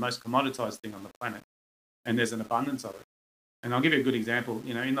actually the most commoditized thing on the planet, and there's an abundance of it. And I'll give you a good example.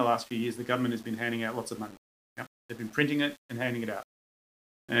 You know, in the last few years, the government has been handing out lots of money. Yep. They've been printing it and handing it out,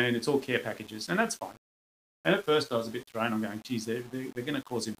 and it's all care packages, and that's fine. And at first, I was a bit thrown. I'm going, geez, they're going to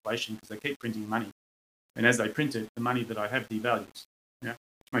cause inflation because they keep printing money. And as they print it, the money that I have devalues. Yeah,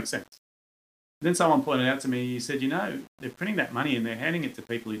 which makes sense. Then someone pointed out to me, he said, you know, they're printing that money and they're handing it to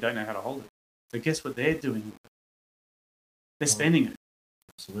people who don't know how to hold it. So guess what they're doing with it? They're spending it.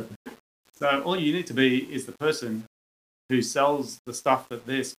 Absolutely. So all you need to be is the person who sells the stuff that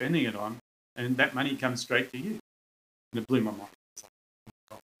they're spending it on, and that money comes straight to you. And it blew my mind.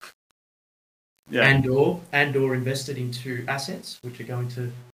 Yeah. And or invested into assets, which are going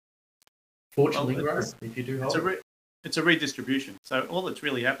to fortunately grow if you do hold it. It's a redistribution. So all that's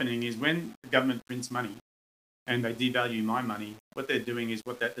really happening is when the government prints money and they devalue my money, what they're doing is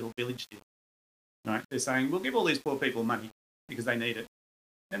what that little village did. Right? They're saying, we'll give all these poor people money because they need it.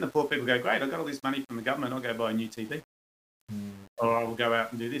 Then the poor people go, great, I got all this money from the government, I'll go buy a new TV. Or I will go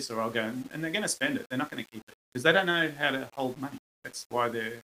out and do this, or I'll go, and they're going to spend it. They're not going to keep it because they don't know how to hold money. That's why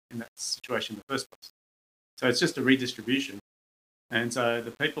they're in that situation in the first place. So it's just a redistribution. And so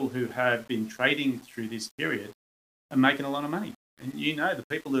the people who have been trading through this period are making a lot of money. And you know, the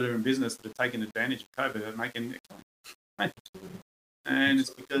people that are in business that have taken advantage of COVID are making excellent money. And it's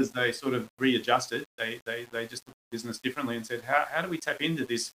because they sort of readjusted. They just looked at business differently and said, how do we tap into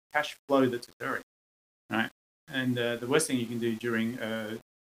this cash flow that's occurring, right? And the worst thing you can do during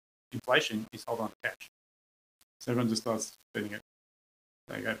inflation is hold on to cash. So everyone just starts spending it.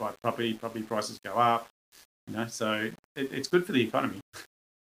 They go buy property prices go up, you know, so it's good for the economy,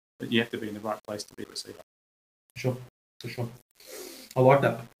 but you have to be in the right place to be a receiver. Sure, for sure. I like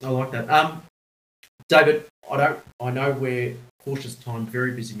that. David, I know we're cautious of time,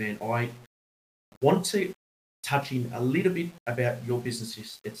 very busy man. I want to touch in a little bit about your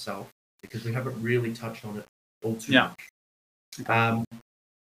business itself because we haven't really touched on it all too much. Okay.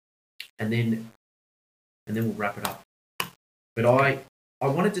 And then we'll wrap it up. But I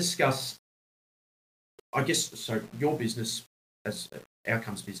want to discuss, I guess, so your business as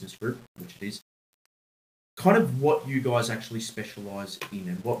Outcomes Business Group, which it is, kind of what you guys actually specialise in,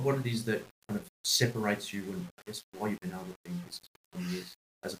 and what it is that kind of separates you, and I guess why you've been able to be in business for 20 years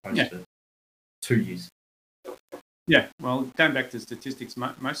as opposed to 2 years. Yeah, well, going back to statistics,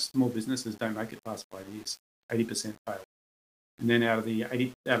 most small businesses don't make it past 5 years. 80% fail, and then out of the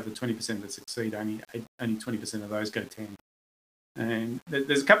 20% that succeed, only 20% of those go 10. And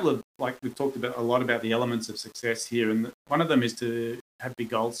there's a couple of, like we've talked about a lot about the elements of success here, and one of them is to have big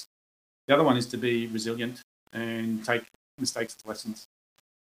goals. The other one is to be resilient and take mistakes as lessons.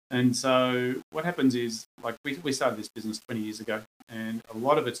 And so what happens is, like we started this business 20 years ago, and a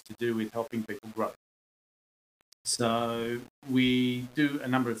lot of it's to do with helping people grow. So we do a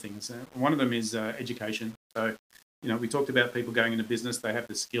number of things. One of them is education. So, we talked about people going into business, they have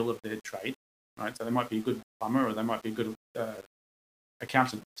the skill of their trade, right? So they might be a good plumber, or they might be a good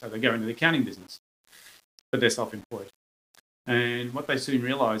accountant. So they go into the accounting business, but they're self-employed. And what they soon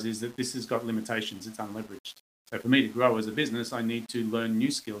realise is that this has got limitations, it's unleveraged. So for me to grow as a business, I need to learn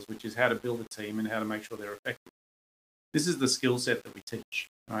new skills, which is how to build a team and how to make sure they're effective. This is the skill set that we teach,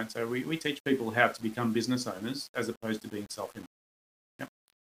 right? So we teach people how to become business owners as opposed to being self-employed. Yep.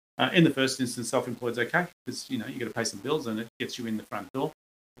 In the first instance, self-employed is okay because, you got to pay some bills and it gets you in the front door.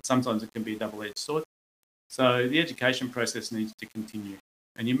 But sometimes it can be a double-edged sword. So the education process needs to continue.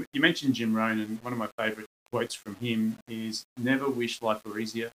 And you mentioned Jim Rohn, and one of my favourite quotes from him is, never wish life were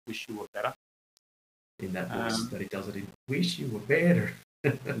easier, wish you were better. In that voice that he does it in, wish you were better.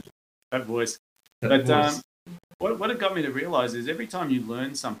 That voice. What it got me to realise is every time you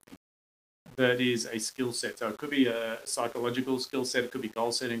learn something that is a skill set, so it could be a psychological skill set, it could be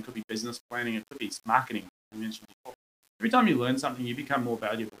goal setting, it could be business planning, it could be marketing, I mentioned before. Every time you learn something, you become more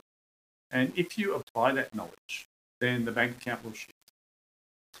valuable. And if you apply that knowledge, then the bank account will shift.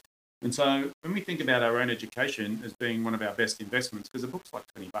 And so when we think about our own education as being one of our best investments, because a book's like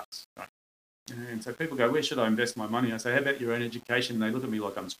 $20, right? And so people go, where should I invest my money? I say, how about your own education? They look at me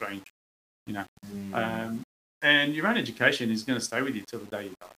like I'm strange, And your own education is going to stay with you till the day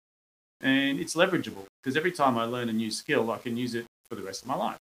you die. And it's leverageable because every time I learn a new skill, I can use it for the rest of my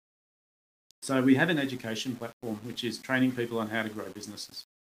life. So we have an education platform, which is training people on how to grow businesses.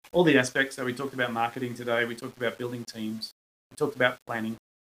 All the aspects. So we talked about marketing today. We talked about building teams. We talked about planning.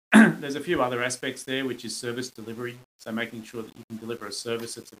 There's a few other aspects there, which is service delivery. So making sure that you can deliver a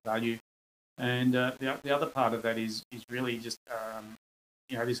service that's of value. And the other part of that is really just,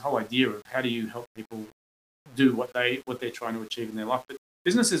 this whole idea of how do you help people do what they're trying to achieve in their life. But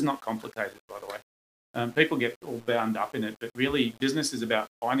business is not complicated, by the way. People get all bound up in it, but really business is about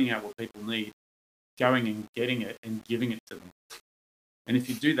finding out what people need, going and getting it and giving it to them. And if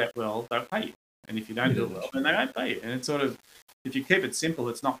you do that well, they'll pay you. And if you don't do it well, then they won't pay you. And it's sort of, if you keep it simple,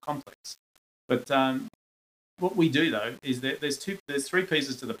 it's not complex. But what we do, though, is that there's three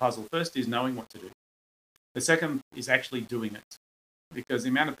pieces to the puzzle. First is knowing what to do. The second is actually doing it. Because the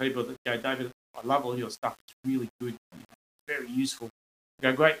amount of people that go, David, I love all your stuff. It's really good. Very useful. I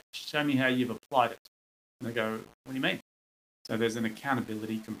go, great. Show me how you've applied it. And they go, what do you mean? So there's an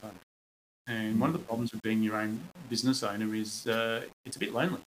accountability component. And one of the problems with being your own business owner is it's a bit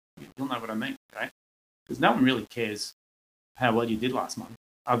lonely. You'll know what I mean, right? Because no one really cares how well you did last month,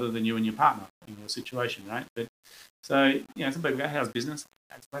 other than you and your partner in your situation, right? But so, some people go, how's business?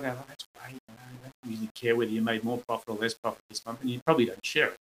 That's great. That's great. You don't usually care whether you made more profit or less profit this month, and you probably don't share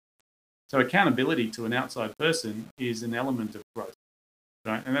it. So accountability to an outside person is an element of growth,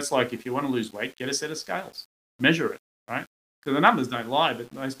 right? And that's like if you want to lose weight, get a set of scales, measure it, right? Because the numbers don't lie,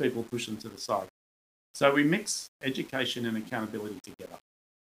 but most people push them to the side. So we mix education and accountability together.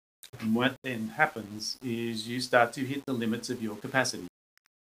 And what then happens is you start to hit the limits of your capacity,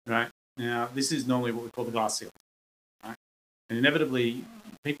 right? Now, this is normally what we call the glass ceiling, right? And inevitably,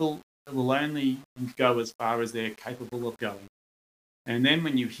 people will only go as far as they're capable of going. And then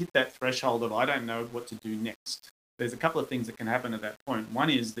when you hit that threshold of, I don't know what to do next, there's a couple of things that can happen at that point. One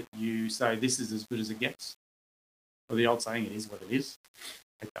is that you say, this is as good as it gets. Or the old saying, it is what it is.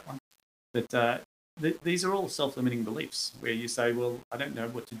 Take that one. But these are all self-limiting beliefs where you say, well, I don't know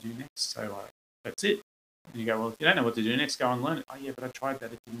what to do next, so that's it. And you go, well, if you don't know what to do next, go and learn it. Oh, yeah, but I tried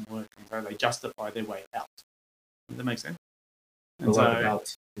that, it didn't work. And so they justify their way out. Does that make sense? And below the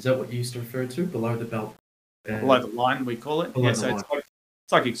belt. Is that what you used to refer to? Below the belt? Below the line, we call it. Yeah, so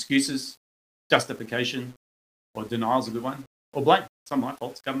it's like excuses, justification, or denial is a good one, or blame. It's not my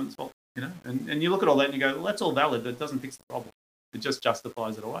fault, it's government's fault, And you look at all that and you go, well, that's all valid, but it doesn't fix the problem. It just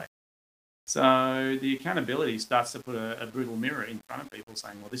justifies it away. So the accountability starts to put a brutal mirror in front of people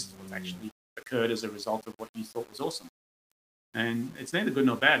saying, well, this is what's actually occurred as a result of what you thought was awesome. And it's neither good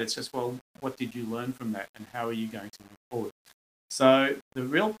nor bad. It's just, well, what did you learn from that and how are you going to move forward? So the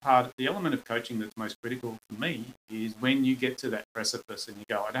real part, the element of coaching that's most critical for me is when you get to that precipice and you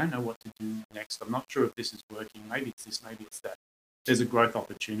go, I don't know what to do next. I'm not sure if this is working. Maybe it's this, maybe it's that. There's a growth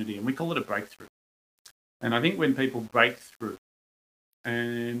opportunity, and we call it a breakthrough. And I think when people break through,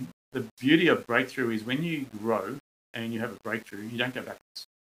 and the beauty of breakthrough is when you grow and you have a breakthrough, you don't go backwards.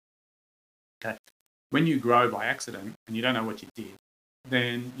 Okay. When you grow by accident and you don't know what you did,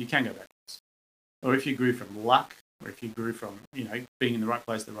 then you can go backwards. Or if you grew from luck, or if you grew from, being in the right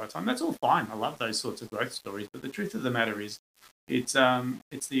place at the right time, that's all fine. I love those sorts of growth stories. But the truth of the matter is, it's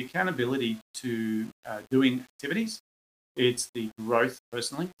the accountability to doing activities. It's the growth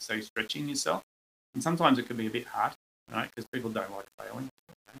personally, so stretching yourself. And sometimes it can be a bit hard, right? Because people don't like failing.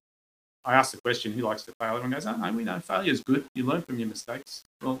 I ask the question, who likes to fail? Everyone goes, oh, no, we know failure is good. You learn from your mistakes.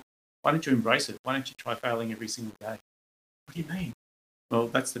 Well, why don't you embrace it? Why don't you try failing every single day? What do you mean? Well,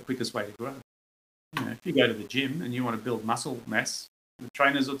 that's the quickest way to grow. If you go to the gym and you want to build muscle mass, the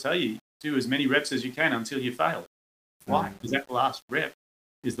trainers will tell you, do as many reps as you can until you fail. Why? Because that last rep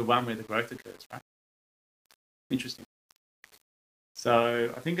is the one where the growth occurs, right? Interesting.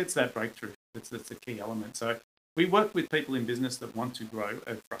 So I think it's that breakthrough. That's the key element. So we work with people in business that want to grow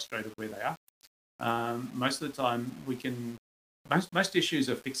and frustrated where they are. Most of the time, most issues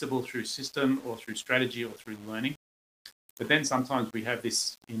are fixable through system or through strategy or through learning. But then sometimes we have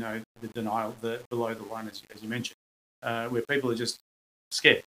this, the denial, the below the line, as you mentioned, where people are just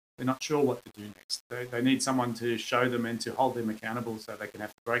scared. They're not sure what to do next. They need someone to show them and to hold them accountable so they can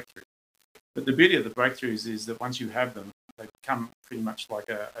have a breakthrough. But the beauty of the breakthroughs is that once you have them, they become pretty much like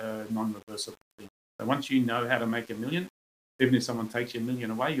a non-reversible thing. So once you know how to make $1 million, even if someone takes your $1 million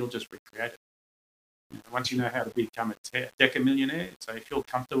away, you'll just recreate it. Once you know how to become a decamillionaire, so if you're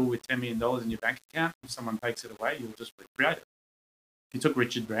comfortable with $10 million in your bank account, if someone takes it away, you'll just recreate it. If you took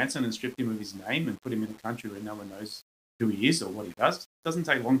Richard Branson and stripped him of his name and put him in a country where no one knows who he is or what he does, it doesn't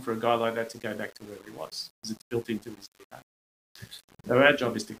take long for a guy like that to go back to where he was, because it's built into his DNA. So our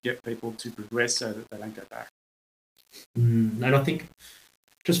job is to get people to progress so that they don't go back. And I think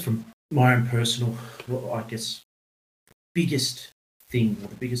just from my own personal, I guess, biggest thing, or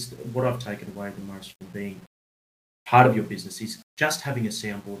what I've taken away the most from being part of your business is just having a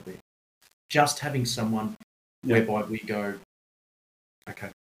soundboard there. Just having someone whereby we go, okay,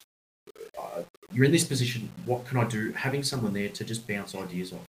 you're in this position, what can I do? Having someone there to just bounce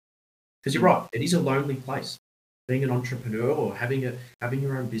ideas off. Because you're right, it is a lonely place. Being an entrepreneur or having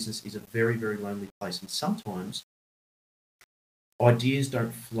your own business is a very, very lonely place. And sometimes ideas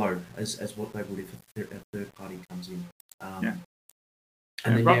don't flow as what they would if a third party comes in.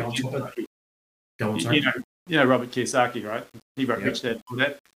 And then on top of that, go on, sorry. Robert Kiyosaki, right? He wrote Rich Dad Poor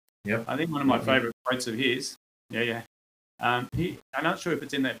Dad. Yep. I think one of my favourite quotes of his, I'm not sure if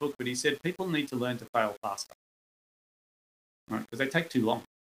it's in that book, but he said people need to learn to fail faster, right? Because they take too long,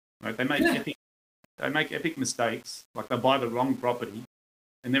 right? They make epic mistakes, like they buy the wrong property,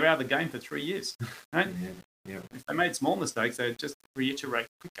 and they're out of the game for 3 years, right? Yeah. If they made small mistakes, they'd just reiterate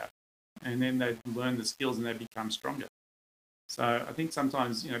quicker, and then they'd learn the skills and they'd become stronger. So I think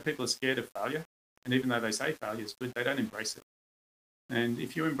sometimes, people are scared of failure, and even though they say failure is good, they don't embrace it. And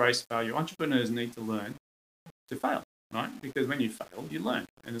if you embrace failure, entrepreneurs need to learn to fail, right? Because when you fail, you learn.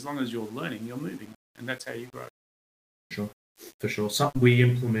 And as long as you're learning, you're moving. And that's how you grow. For sure. Something we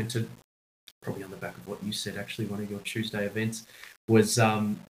implemented, probably on the back of what you said, actually, one of your Tuesday events, was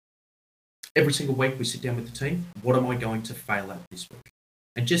every single week we sit down with the team. What am I going to fail at this week?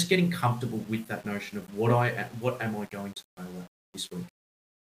 And just getting comfortable with that notion of what am I going to fail at this week?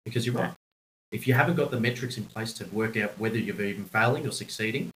 Because you're right. If you haven't got the metrics in place to work out whether you're even failing or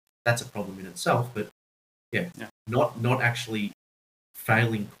succeeding, that's a problem in itself. But not actually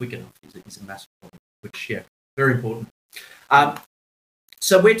failing quick enough is a massive problem, which, very important.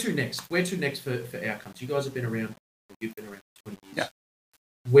 So where to next? Where to next for outcomes? You guys have been around, you've been around for 20 years.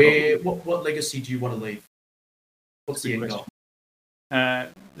 Yeah. What legacy do you want to leave? What's the end goal?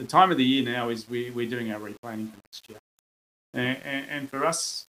 The time of the year now is we're doing our replanning for next year. And for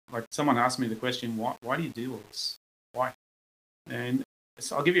us, like someone asked me the question, why do you do all this? Why? And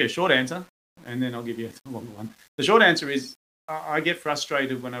so I'll give you a short answer, and then I'll give you a longer one. The short answer is I get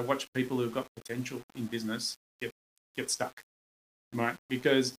frustrated when I watch people who've got potential in business get stuck, right?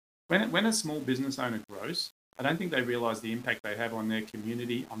 Because when a small business owner grows, I don't think they realise the impact they have on their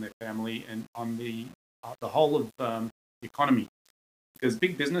community, on their family, and on the whole of the economy. Because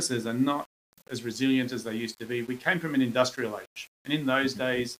big businesses are not as resilient as they used to be. We came from an industrial age. And in those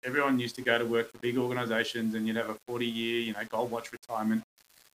days, everyone used to go to work for big organizations and you'd have a 40-year, gold watch retirement.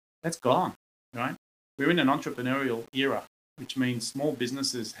 That's gone, right? We're in an entrepreneurial era, which means small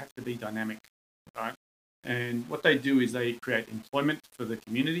businesses have to be dynamic, right? And what they do is they create employment for the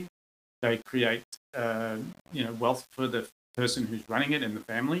community. They create, wealth for the person who's running it and the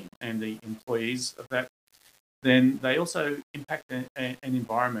family and the employees of that. Then they also impact an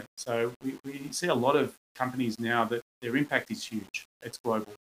environment. So we see a lot of companies now that their impact is huge. It's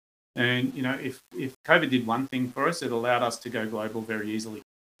global. And, if COVID did one thing for us, it allowed us to go global very easily,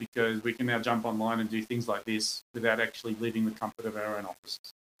 because we can now jump online and do things like this without actually leaving the comfort of our own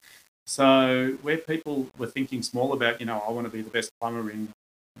offices. So where people were thinking small about, I want to be the best plumber in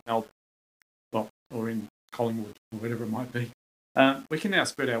Melbourne, or in Collingwood, or whatever it might be, we can now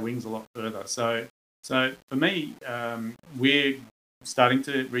spread our wings a lot further. So for me, we're starting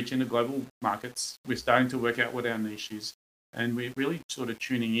to reach into global markets. We're starting to work out what our niche is. And we're really sort of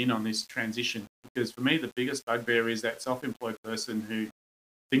tuning in on this transition, because for me, the biggest bugbear is that self-employed person who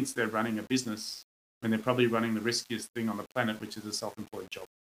thinks they're running a business when they're probably running the riskiest thing on the planet, which is a self-employed job,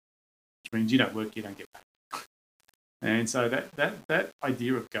 which means you don't work, you don't get paid. And so that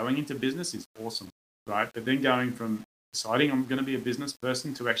idea of going into business is awesome, right? But then going from deciding I'm going to be a business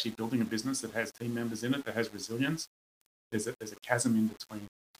person to actually building a business that has team members in it, that has resilience, there's a chasm in between.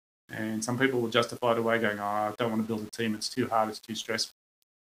 And some people will justify it away going, I don't want to build a team. It's too hard. It's too stressful.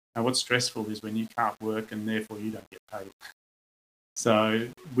 Now, what's stressful is when you can't work and therefore you don't get paid. So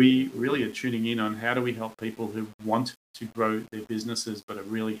we really are tuning in on how do we help people who want to grow their businesses but are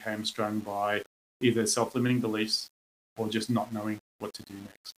really hamstrung by either self-limiting beliefs or just not knowing what to do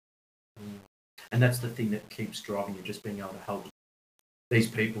next. And that's the thing that keeps driving you, just being able to help these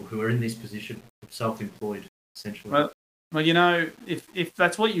people who are in this position of self-employed, essentially. Well, if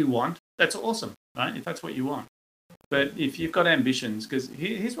that's what you want, that's awesome, right? If that's what you want. But if you've got ambitions, because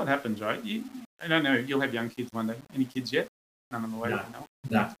here's what happens, right? I don't know, you'll have young kids one day. Any kids yet? None on the way.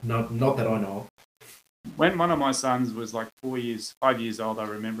 No, not that I know of. When one of my sons was like 5 years old, I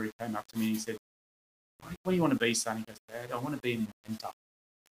remember he came up to me and he said, what do you want to be, son? He goes, Dad, I want to be an inventor.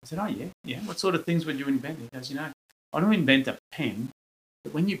 I said, oh, yeah. What sort of things would you invent? He goes, I want to invent a pen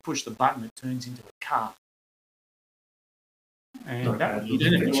that when you push the button, it turns into a car. And you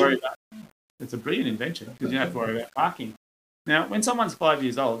don't have to worry about it. It's a brilliant invention, because you don't have to worry about parking. Now, when someone's 5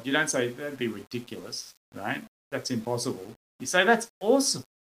 years old, you don't say, that'd be ridiculous, right? That's impossible. You say, that's awesome.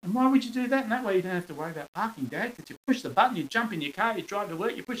 And why would you do that? And that way you don't have to worry about parking, Dad, because you push the button, you jump in your car, you drive to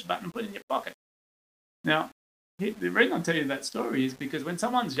work, you push the button and put it in your pocket. Now, the reason I'll tell you that story is because when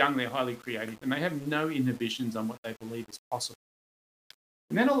someone's young, they're highly creative and they have no inhibitions on what they believe is possible.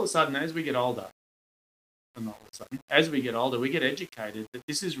 And then all of a sudden, as we get older, we get educated that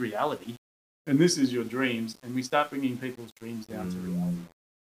this is reality and this is your dreams, and we start bringing people's dreams down to reality.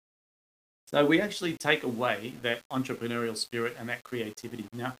 So we actually take away that entrepreneurial spirit and that creativity.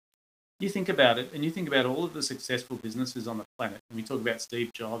 Now, you think about it, and you think about all of the successful businesses on the planet, and we talk about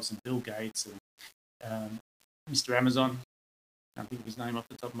Steve Jobs and Bill Gates and Mr. Amazon, I can't think of his name off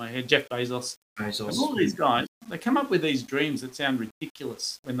the top of my head, Jeff Bezos. And all these guys, they come up with these dreams that sound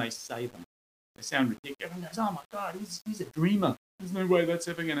ridiculous when they say them. They sound ridiculous. Everyone goes, oh my God, he's a dreamer. There's no way that's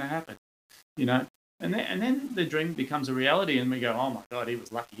ever going to happen. And then the dream becomes a reality, and we go, oh my God, he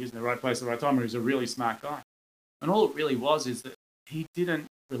was lucky. He was in the right place at the right time. He was a really smart guy. And all it really was is that he didn't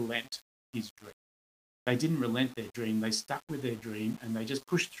relent his dream. They didn't relent their dream. They stuck with their dream, and they just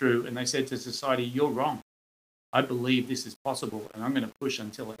pushed through, and they said to society, you're wrong. I believe this is possible, and I'm going to push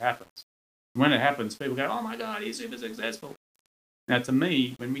until it happens. And when it happens, people go, oh my God, he's super successful. Now, to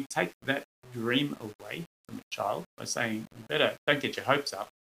me, when we take that dream away from a child by saying, don't get your hopes up,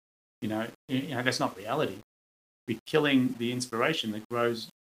 that's not reality. We're killing the inspiration that grows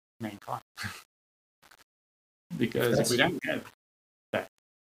mankind. Because if we don't have that,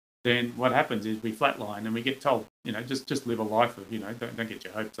 then what happens is we flatline and we get told, just live a life of, don't get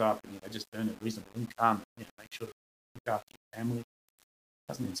your hopes up, and just earn a reasonable income, and, make sure to look after your family. It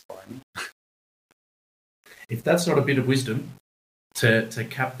doesn't inspire me. If that's not a bit of wisdom to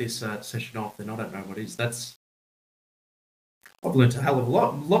cap this session off, then I don't know what is. I've learned a hell of a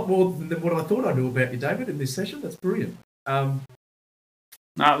lot more than what I thought I knew about you, David, in this session. That's brilliant. No,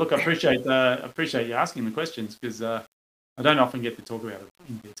 look, I appreciate you asking the questions, because I don't often get to talk about it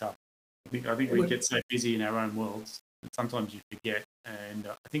in detail. I think we get so busy in our own worlds that sometimes you forget. And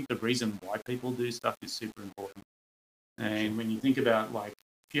I think the reason why people do stuff is super important. And when you think about, if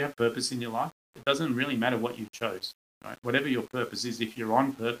you have purpose in your life, it doesn't really matter what you chose, right? Whatever your purpose is, if you're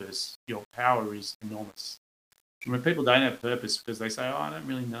on purpose, your power is enormous. And when people don't have purpose because they say, I don't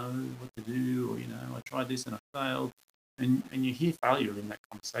really know what to do, or, I tried this and I failed, and you hear failure in that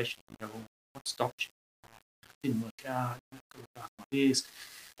conversation, you go, well, what stopped you? It didn't work out, like this.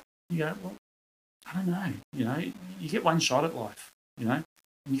 You go, well, I don't know, you get one shot at life,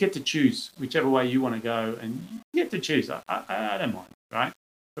 you get to choose whichever way you want to go, and you get to choose. I don't mind, right?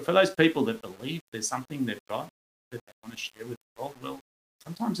 But for those people that believe there's something they've got that they want to share with the world, well,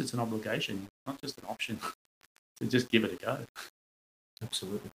 sometimes it's an obligation, not just an option, to just give it a go.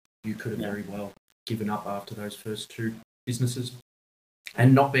 Absolutely. You could have very well given up after those first 2 businesses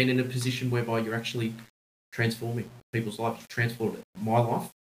and not been in a position whereby you're actually transforming people's lives. You've transformed my life,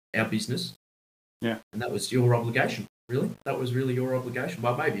 our business. Yeah. And that was your obligation, really. That was really your obligation.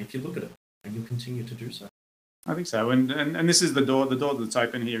 Well, maybe if you look at it, and you'll continue to do so. I think so. And this is the door that's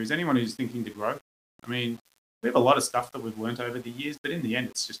open here is anyone who's thinking to grow. I mean, we have a lot of stuff that we've learnt over the years, but in the end,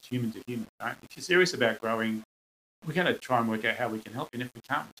 it's just human to human, right? If you're serious about growing, we're going to try and work out how we can help you. And if we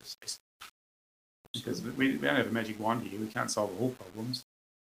can't, we just face it. Because we don't have a magic wand here. We can't solve all problems.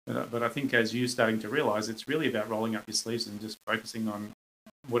 But I think as you're starting to realise, it's really about rolling up your sleeves and just focusing on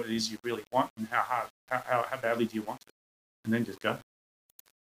what it is you really want and how badly do you want it. And then just go.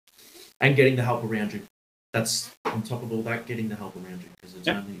 And getting the help around you. That's on top of all that, getting the help around you, because it's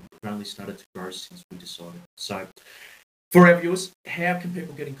only started to grow since we decided. So for our viewers, how can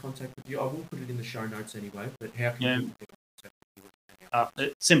people get in contact with you? I will put it in the show notes anyway, but how can people get in contact with you?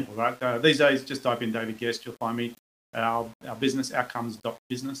 It's simple, right? These days, just type in David Guest, you'll find me. Our business,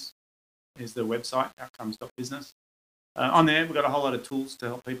 outcomes.business, is the website, outcomes.business. On there, we've got a whole lot of tools to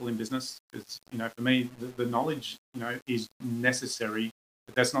help people in business. Because, for me, the knowledge, is necessary,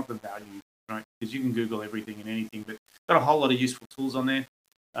 but that's not the value. Right, because you can Google everything and anything, but got a whole lot of useful tools on there.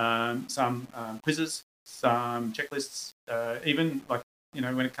 Some quizzes, some checklists, even like,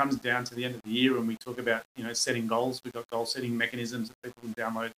 when it comes down to the end of the year and we talk about, setting goals, we've got goal setting mechanisms that people can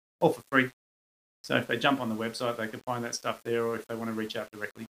download all for free. So if they jump on the website, they can find that stuff there, or if they want to reach out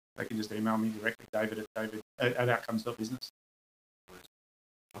directly, they can just email me directly, David at outcomes.business.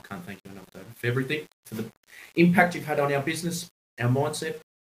 I can't thank you enough, David, for everything, for the impact you've had on our business, our mindset,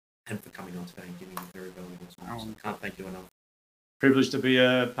 and for coming on today and giving me very valuable time. So I can't thank you enough. Privileged to be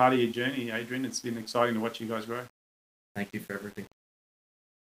a part of your journey, Adrian. It's been exciting to watch you guys grow. Thank you for everything.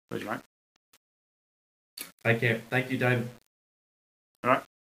 Pleasure, mate. Take care. Thank you, David. All right.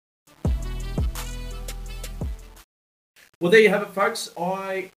 Well, there you have it, folks.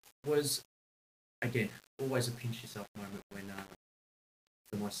 I was, again, always a pinch yourself moment when,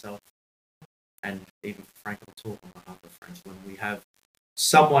 for myself, and even for Frank, I'll talk on behalf of Frank, when we have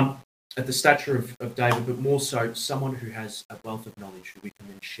someone at the stature of David, but more so someone who has a wealth of knowledge who we can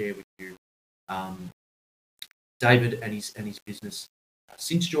then share with you. David and his business.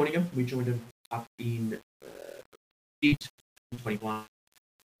 Since joining him, we joined him up in 2021.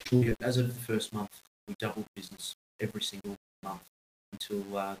 As of the first month, we doubled business every single month until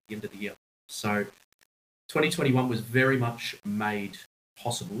the end of the year. So 2021 was very much made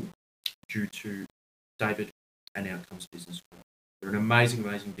possible due to David and Outcomes Business Group. They're an amazing,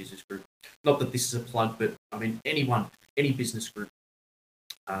 amazing business group. Not that this is a plug, but I mean, any business group,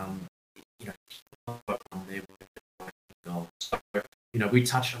 their goal. So, we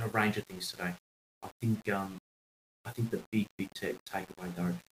touched on a range of things today. I think the big takeaway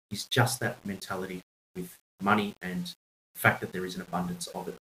though is just that mentality with money and the fact that there is an abundance of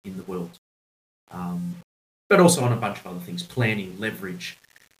it in the world. But also on a bunch of other things, planning, leverage,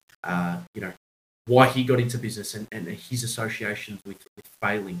 why he got into business and his associations with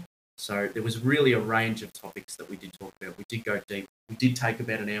failing. So there was really a range of topics that we did talk about. We did go deep. We did take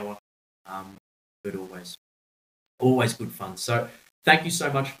about an hour, but always good fun. So thank you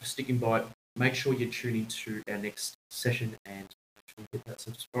so much for sticking by. Make sure you tune into our next session and make sure you hit that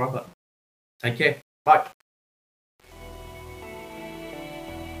subscribe button. Take care. Bye.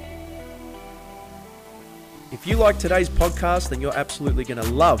 If you like today's podcast, then you're absolutely going to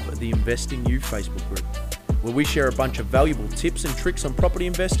love the Investing You Facebook group, where we share a bunch of valuable tips and tricks on property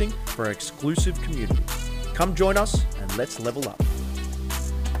investing for our exclusive community. Come join us and let's level up.